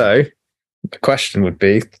 So the question would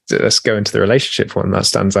be, let's go into the relationship one. That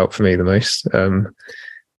stands out for me the most.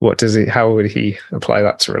 How would he apply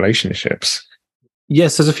that to relationships?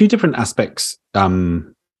 Yes, there's a few different aspects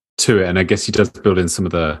to it, and I guess he does build in some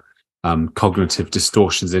of the cognitive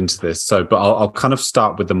distortions into this. So, but I'll kind of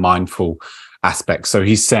start with the mindful aspect. So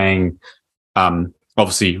he's saying,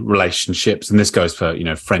 obviously, relationships, and this goes for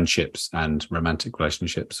friendships and romantic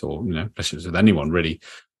relationships, or relationships with anyone really,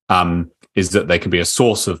 is that they can be a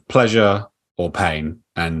source of pleasure or pain,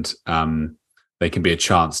 and they can be a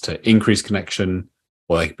chance to increase connection,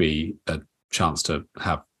 or they can be a chance to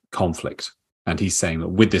have conflict. And he's saying that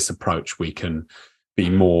with this approach, we can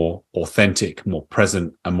be more authentic, more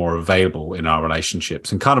present, and more available in our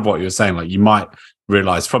relationships. And kind of what you were saying, like you might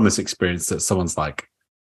realize from this experience that someone's like,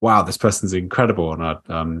 wow, this person's incredible, and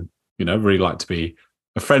I'd really like to be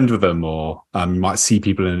a friend with them, or you might see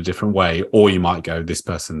people in a different way, or you might go, this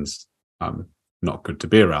person's not good to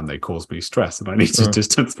be around. They cause me stress, and I need to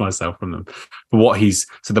distance myself from them. But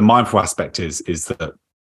so the mindful aspect is that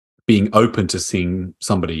being open to seeing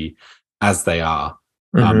somebody as they are,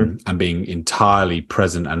 and being entirely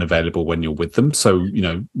present and available when you're with them. So,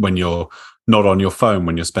 when you're not on your phone,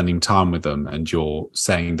 when you're spending time with them, and you're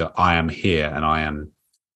saying that I am here and I am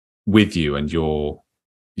with you, and you're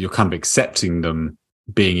kind of accepting them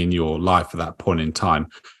being in your life at that point in time,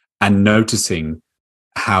 and noticing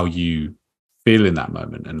how you feel in that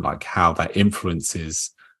moment, and like how that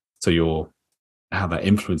influences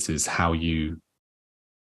how you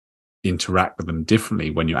interact with them differently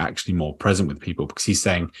when you're actually more present with people. Because he's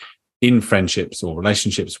saying in friendships or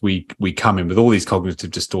relationships, we come in with all these cognitive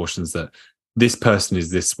distortions that this person is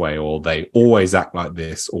this way, or they always act like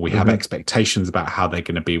this, or we have expectations about how they're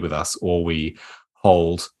going to be with us, or we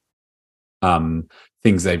hold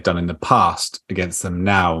things they've done in the past against them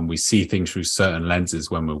now, and we see things through certain lenses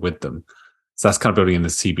when we're with them. So that's kind of building in the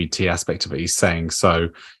CBT aspect of it. He's saying, so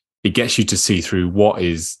it gets you to see through what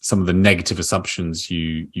is some of the negative assumptions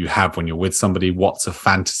you have when you're with somebody, what's a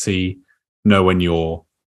fantasy, when you're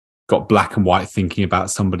got black and white thinking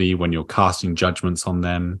about somebody, when you're casting judgments on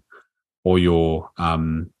them, or you're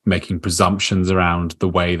making presumptions around the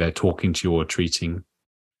way they're talking to you or treating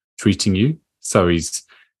you. So he's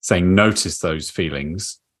saying, notice those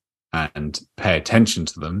feelings and pay attention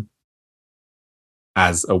to them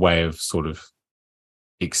as a way of sort of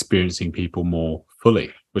experiencing people more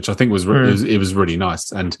fully, which I think was it was really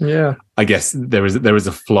nice. And I guess there is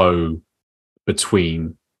a flow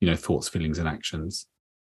between thoughts, feelings, and actions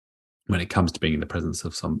when it comes to being in the presence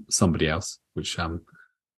of somebody else, which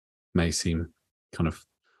may seem kind of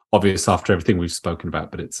obvious after everything we've spoken about,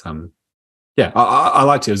 but it's I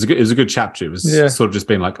liked it. It was a good chapter. It was sort of just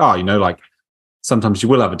being like, like sometimes you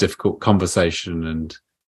will have a difficult conversation, and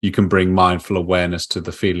you can bring mindful awareness to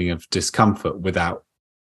the feeling of discomfort without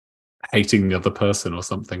hating the other person or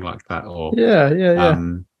something like that, or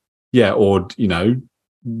or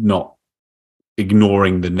not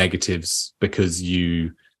ignoring the negatives because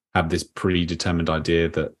you have this predetermined idea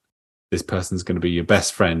that this person's going to be your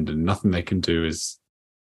best friend and nothing they can do is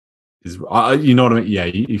you know what I mean? Yeah,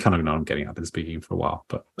 you kind of know what I'm getting at. I've been speaking for a while,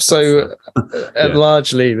 but so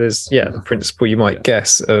largely there's the principle you might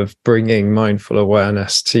guess of bringing mindful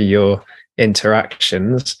awareness to your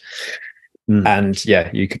interactions. And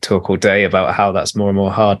you could talk all day about how that's more and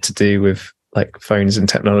more hard to do with like phones and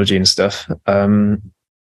technology and stuff. And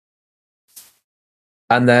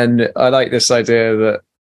then I like this idea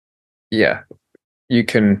that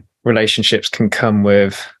relationships can come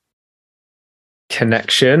with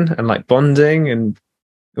connection and like bonding and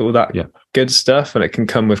all that good stuff, and it can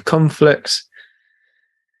come with conflict.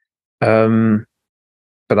 But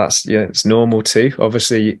that's it's normal too.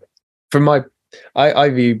 Obviously, from my, I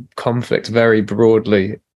view conflict very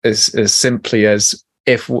broadly as simply as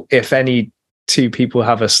if any two people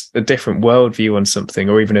have a different worldview on something,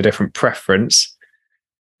 or even a different preference,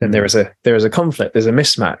 then there is a conflict. There's a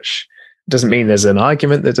mismatch. It doesn't mean there's an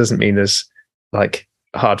argument. That doesn't mean there's like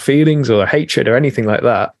hard feelings or hatred or anything like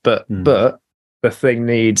that. But the thing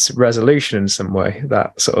needs resolution in some way.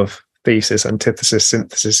 That sort of thesis, antithesis,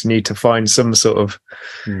 synthesis. You need to find some sort of,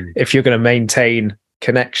 if you're going to maintain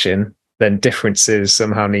connection, then differences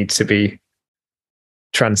somehow need to be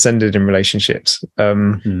transcended in relationships.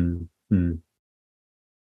 And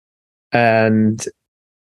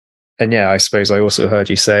yeah, I suppose I also heard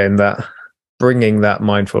you saying that bringing that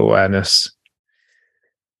mindful awareness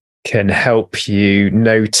can help you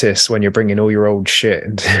notice when you're bringing all your old shit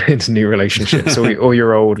into new relationships, all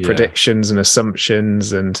your old predictions and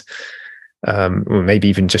assumptions, and or maybe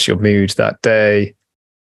even just your mood that day,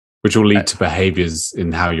 which will lead to behaviors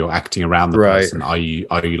in how you're acting around the person. Are you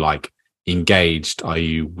like engaged? Are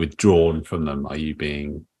you withdrawn from them? Are you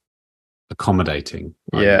being accommodating?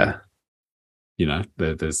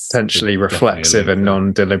 There's potentially reflexive and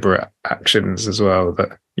non-deliberate actions as well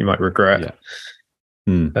that you might regret.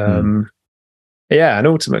 And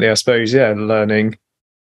ultimately, I suppose, learning,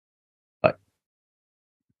 like,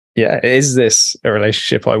 is this a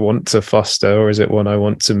relationship I want to foster, or is it one I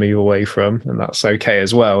want to move away from? And that's okay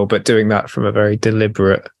as well, but doing that from a very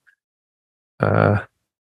deliberate,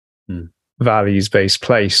 values-based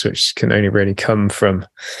place, which can only really come from,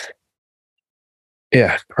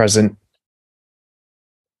 present.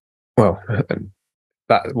 Well,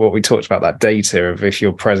 that what we talked about, that data of if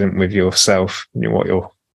you're present with yourself and what you're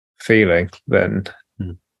feeling, then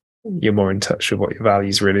you're more in touch with what your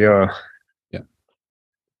values really are.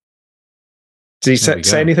 Did he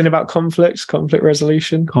say anything about conflict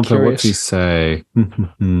resolution? Conflict, what did he say?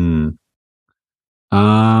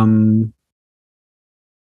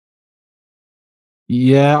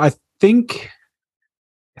 I think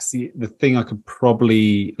the thing I could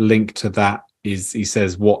probably link to that is, he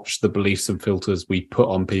says, watch the beliefs and filters we put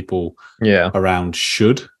on people around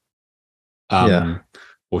should or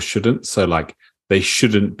shouldn't. So like, they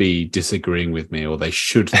shouldn't be disagreeing with me, or they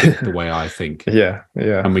should think the way I think.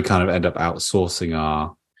 And we kind of end up outsourcing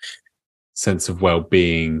our sense of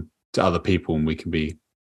well-being to other people, and we can be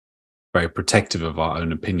very protective of our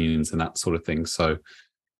own opinions and that sort of thing. So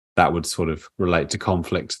that would sort of relate to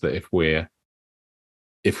conflict, that if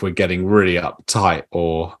we're getting really uptight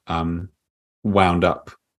or wound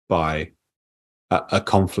up by a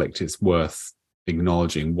conflict, it's worth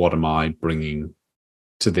acknowledging, what am I bringing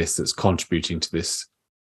to this that's contributing to this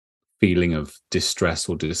feeling of distress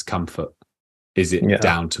or discomfort? Is it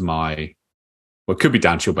down to it could be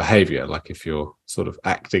down to your behavior, like if you're sort of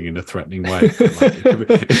acting in a threatening way.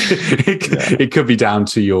 It could be down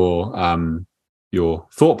to your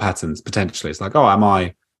thought patterns, potentially. It's like, oh, am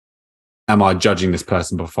I judging this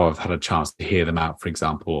person before I've had a chance to hear them out, for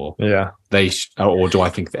example? Or or do I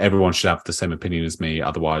think that everyone should have the same opinion as me,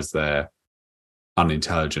 otherwise they're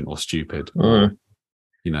unintelligent or stupid? Or,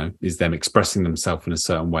 is them expressing themselves in a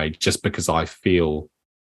certain way just because I feel,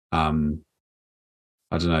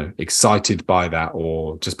 excited by that,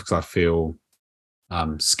 or just because I feel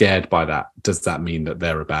scared by that? Does that mean that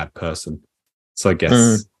they're a bad person? So I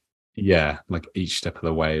guess, like each step of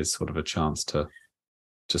the way is sort of a chance to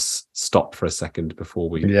just stop for a second before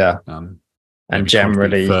we and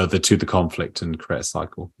generally further to the conflict and create a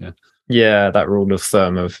cycle. That rule of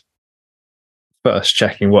thumb of first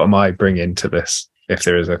checking, what am I bringing to this if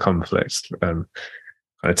there is a conflict, kind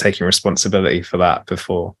of taking responsibility for that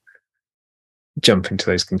before jumping to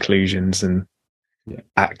those conclusions and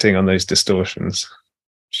acting on those distortions.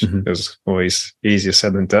 It's always easier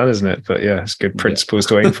said than done, isn't it? But it's good principles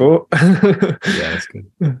to aim for. That's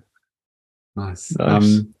good. Nice.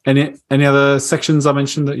 Any other sections I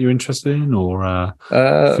mentioned that you're interested in, or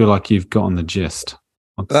feel like you've gotten the gist?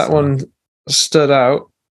 That one stood out.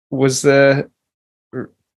 Was there?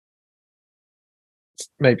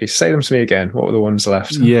 Maybe say them to me again. What were the ones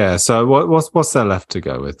left? So what's there left to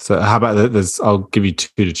go with? So how about I'll give you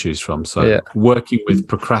two to choose from. So working with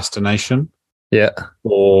procrastination,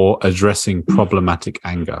 or addressing problematic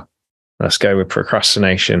anger. Let's go with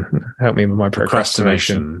procrastination. Help me with my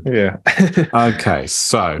procrastination. Okay,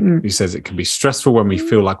 so he says it can be stressful when we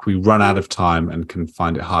feel like we run out of time and can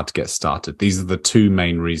find it hard to get started. These are the two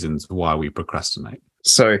main reasons why we procrastinate.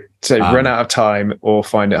 So run out of time or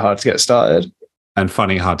find it hard to get started? And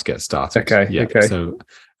finding it hard to get started. Okay. So,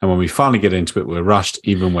 and when we finally get into it, we're rushed,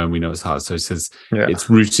 even when we know it's hard. So he says it's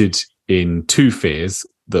rooted in two fears: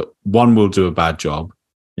 that one, will do a bad job,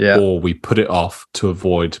 or we put it off to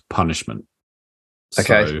avoid punishment.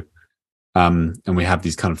 So And we have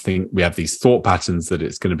these we have these thought patterns that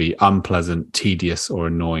it's going to be unpleasant, tedious, or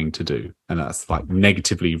annoying to do. And that's like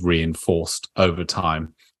negatively reinforced over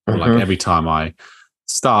time. Or like every time I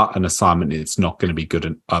start an assignment, it's not going to be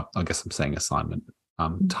good. I guess I'm saying assignment,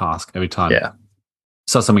 task. Every time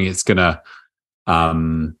start something, it's going to,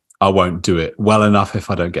 I won't do it well enough if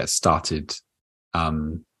I don't get started.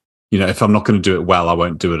 If I'm not going to do it well, I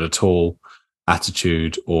won't do it at all.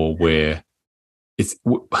 Attitude, or we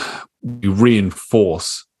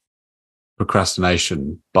reinforce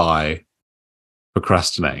procrastination by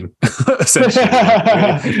procrastinating. Essentially,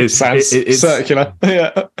 it sounds circular.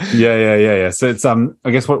 Yeah. So it's I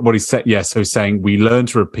guess what he said. Yeah, so he's saying we learn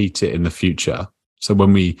to repeat it in the future. So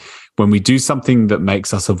when we do something that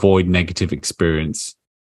makes us avoid negative experience,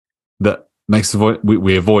 that makes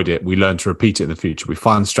we avoid it, we learn to repeat it in the future. We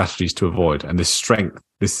find strategies to avoid, and this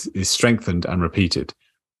is strengthened and repeated.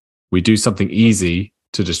 We do something easy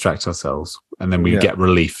to distract ourselves, and then we get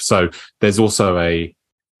relief. So there's also a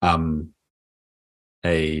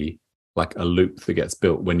loop that gets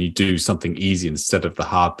built when you do something easy instead of the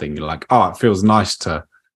hard thing. You're like, oh, it feels nice to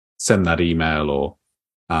send that email, or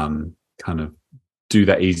kind of do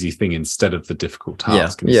that easy thing instead of the difficult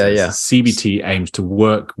task. CBT aims to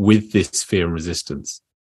work with this fear and resistance.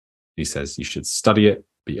 He says you should study it,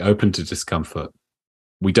 be open to discomfort.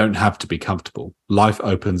 We don't have to be comfortable. Life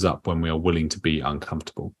opens up when we are willing to be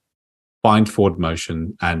uncomfortable. Find forward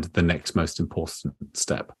motion and the next most important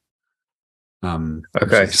step.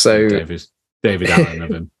 Okay, so David Allen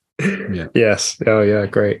of him. Yeah. Yes. Oh yeah,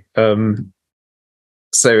 great. So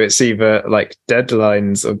it's either like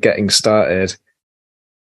deadlines or getting started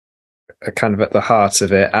are kind of at the heart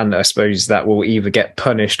of it, and I suppose that will either get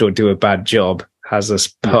punished or do a bad job, has us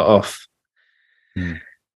put off,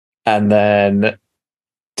 and then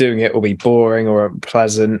doing it will be boring or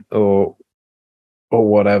unpleasant or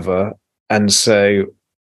whatever, and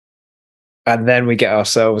then we get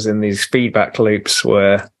ourselves in these feedback loops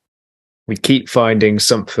where we keep finding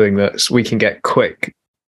something that we can get quick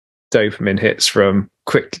dopamine hits from,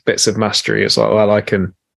 quick bits of mastery. It's like, well, I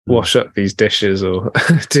can wash up these dishes or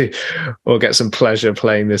get some pleasure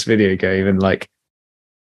playing this video game, and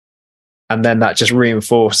then that just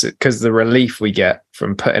reinforces, because the relief we get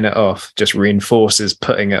from putting it off just reinforces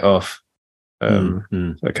putting it off.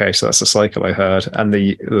 Okay, so that's a cycle I heard, and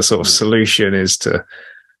the sort of solution is to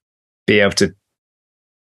be able to,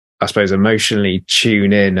 I suppose, emotionally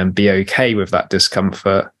tune in and be okay with that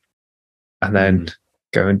discomfort, and then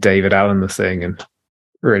go and David Allen the thing and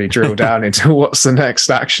really drill down into what's the next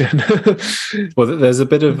action. Well, there's a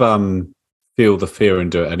bit of Feel the Fear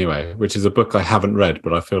and Do It Anyway, which is a book I haven't read,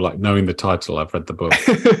 but I feel like knowing the title, I've read the book.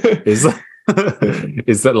 is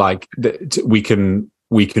that like we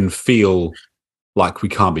can feel like we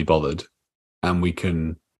can't be bothered, and we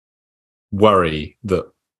can worry that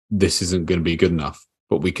this isn't going to be good enough,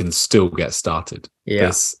 but we can still get started. There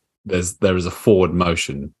is a forward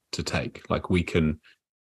motion to take. Like we can,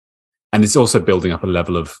 and it's also building up a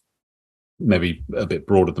level of, maybe a bit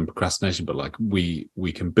broader than procrastination, but like we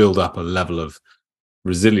can build up a level of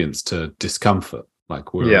resilience to discomfort.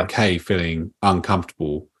 Like we're okay feeling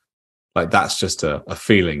uncomfortable. Like that's just a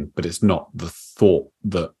feeling, but it's not the thought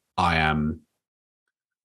that I'm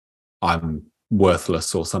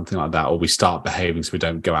worthless or something like that, or we start behaving so we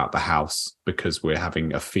don't go out the house because we're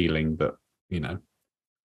having a feeling that,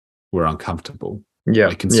 we're uncomfortable.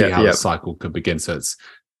 I can see how the cycle could begin. So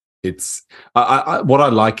it's what I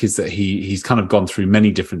like is that he's kind of gone through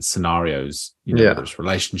many different scenarios, whether it's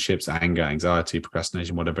relationships, anger, anxiety,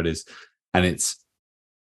 procrastination, whatever it is, and it's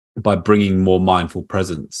by bringing more mindful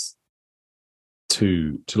presence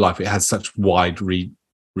to life. It has such wide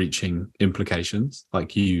reaching implications.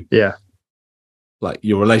 Like like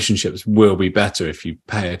your relationships will be better if you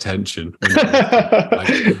pay attention.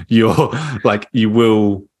 You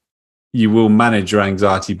will manage your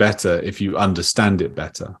anxiety better if you understand it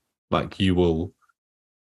better. Like you will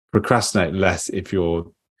procrastinate less if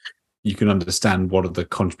you can understand what are the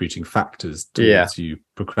contributing factors towards you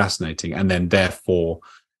procrastinating, and then therefore,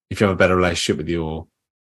 if you have a better relationship with your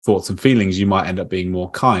thoughts and feelings, you might end up being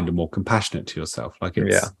more kind and more compassionate to yourself. Like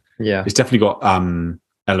it's definitely got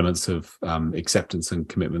elements of acceptance and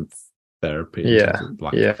commitment therapy,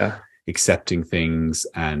 accepting things,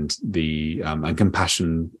 and the and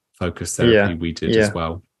compassion focused therapy we did as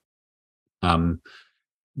well,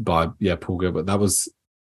 by Paul Gilbert. That was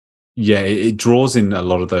it draws in a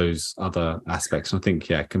lot of those other aspects, and I think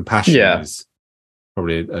compassion is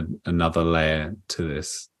probably another layer to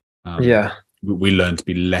this. We learn to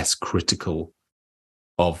be less critical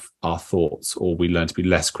of our thoughts, or we learn to be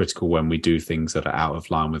less critical when we do things that are out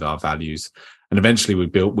of line with our values. And eventually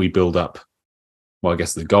we build up. Well, I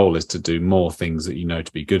guess the goal is to do more things that you know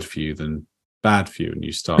to be good for you than bad for you, and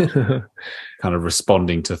you start kind of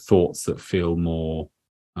responding to thoughts that feel more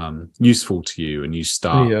useful to you, and you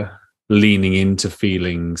start leaning into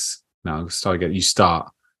feelings. Now, you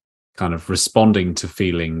start kind of responding to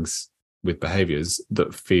feelings with behaviors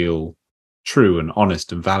that feel true and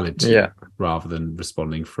honest and valid to you, rather than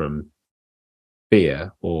responding from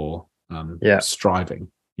fear or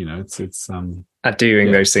striving. You know, it's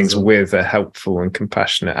doing those things with a helpful and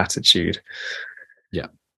compassionate attitude. Yeah.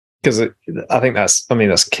 Because I think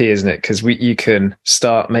that's key, isn't it? Because you can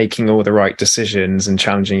start making all the right decisions and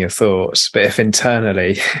challenging your thoughts, but if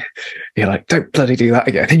internally you're like, "Don't bloody do that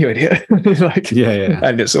again, you idiot!" Like,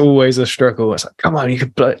 and it's always a struggle. It's like, "Come on, you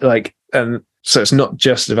could like," and so it's not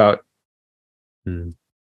just about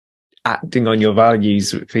acting on your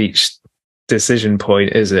values with each decision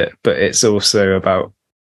point, is it? But it's also about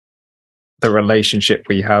the relationship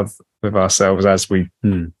we have with ourselves as we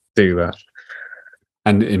do that.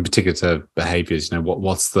 And in particular to behaviors, you know,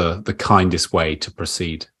 what's the kindest way to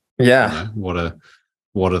proceed? Yeah. You know,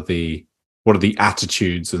 what are the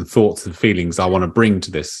attitudes and thoughts and feelings I want to bring to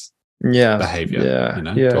this behavior? Yeah. You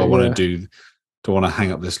know, do I want to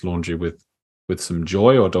hang up this laundry with some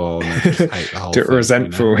joy, or do I want to just hate the whole thing?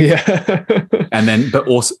 Resentful, you know? And then, but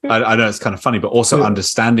also, I know it's kind of funny, but also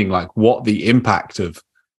understanding like what the impact of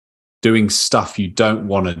doing stuff you don't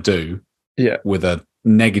want to do with a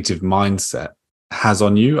negative mindset has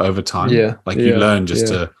on you over time. You learn just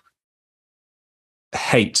to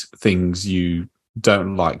hate things you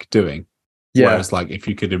don't like doing. Whereas like if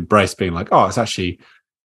you could embrace being like, oh, it's actually,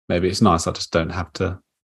 maybe it's nice, I just don't have to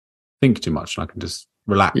think too much and I can just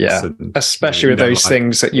relax. And, especially with those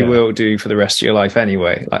things that you will do for the rest of your life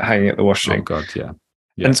anyway, like hanging at the washing. Oh god, yeah.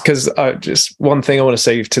 And because just one thing I want to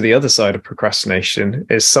say to the other side of procrastination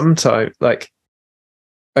is sometimes like,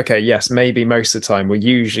 okay, yes, maybe most of the time we're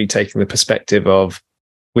usually taking the perspective of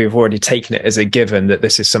we've already taken it as a given that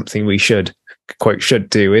this is something we should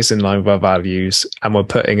do, is in line with our values, and we're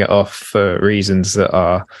putting it off for reasons that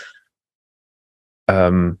are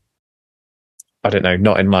I don't know,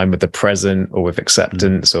 not in line with the present or with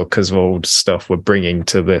acceptance, or because of old stuff we're bringing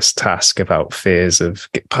to this task about fears of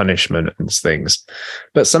punishment and things.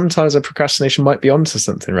 But sometimes a procrastination might be onto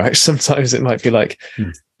something, right? Sometimes it might be like,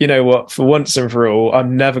 you know what, for once and for all,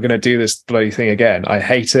 I'm never going to do this bloody thing again. I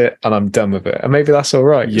hate it and I'm done with it. And maybe that's all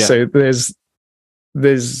right. Yeah. So there's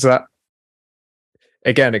that.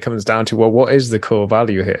 Again, it comes down to, well, what is the core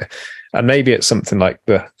value here? And maybe it's something like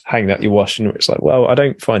the hanging out your washing, where it's like, well, I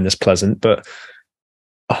don't find this pleasant, but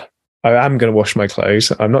I am going to wash my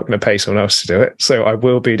clothes. I'm not going to pay someone else to do it. So I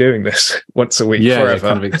will be doing this once a week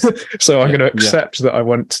forever. So I'm going to accept that I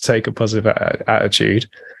want to take a positive attitude.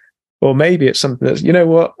 Or maybe it's something that's, you know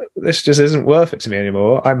what, this just isn't worth it to me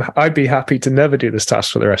anymore. I'd be happy to never do this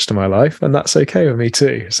task for the rest of my life. And that's okay with me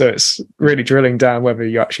too. So it's really drilling down whether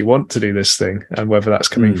you actually want to do this thing and whether that's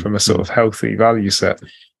coming from a sort of healthy value set.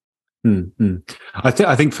 I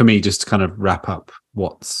think for me, just to kind of wrap up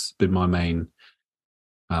what's been my main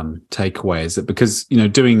takeaway, is that because, you know,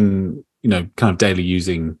 doing, you know, kind of daily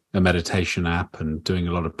using a meditation app and doing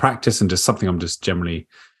a lot of practice and just something I'm just generally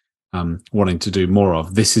wanting to do more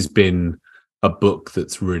of, this has been a book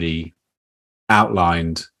that's really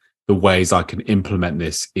outlined the ways I can implement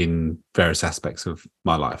this in various aspects of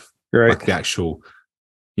my life. Right. Like the actual,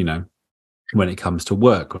 you know, when it comes to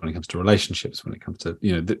work, when it comes to relationships, when it comes to,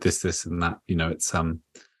 you know, this and that, you know, it's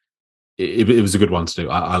it was a good one to do.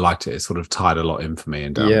 I liked it. It sort of tied a lot in for me.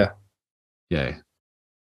 And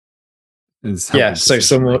so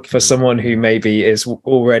someone who maybe is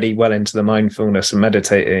already well into the mindfulness and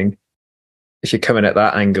meditating, if you come in at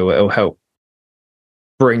that angle, it'll help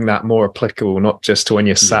bring that more applicable, not just to when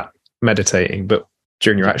you're sat meditating, but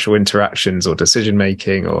during your actual interactions or decision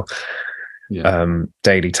making or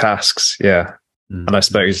daily tasks. And I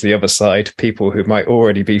suppose the other side, people who might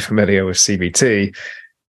already be familiar with CBT,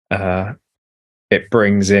 it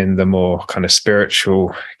brings in the more kind of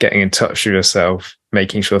spiritual, getting in touch with yourself,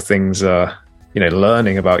 making sure things are, you know,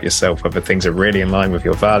 learning about yourself, whether things are really in line with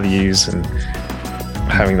your values, and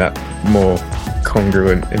having that more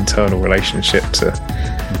congruent internal relationship to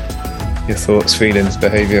your thoughts, feelings,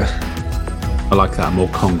 behavior. I like that, more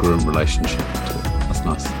congruent relationship. That's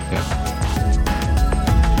nice. Yeah.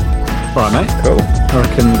 All right, mate. Cool. I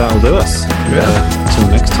reckon that'll do us. Till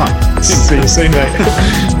next time. See you soon,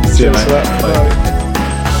 mate. See you, mate. Bye.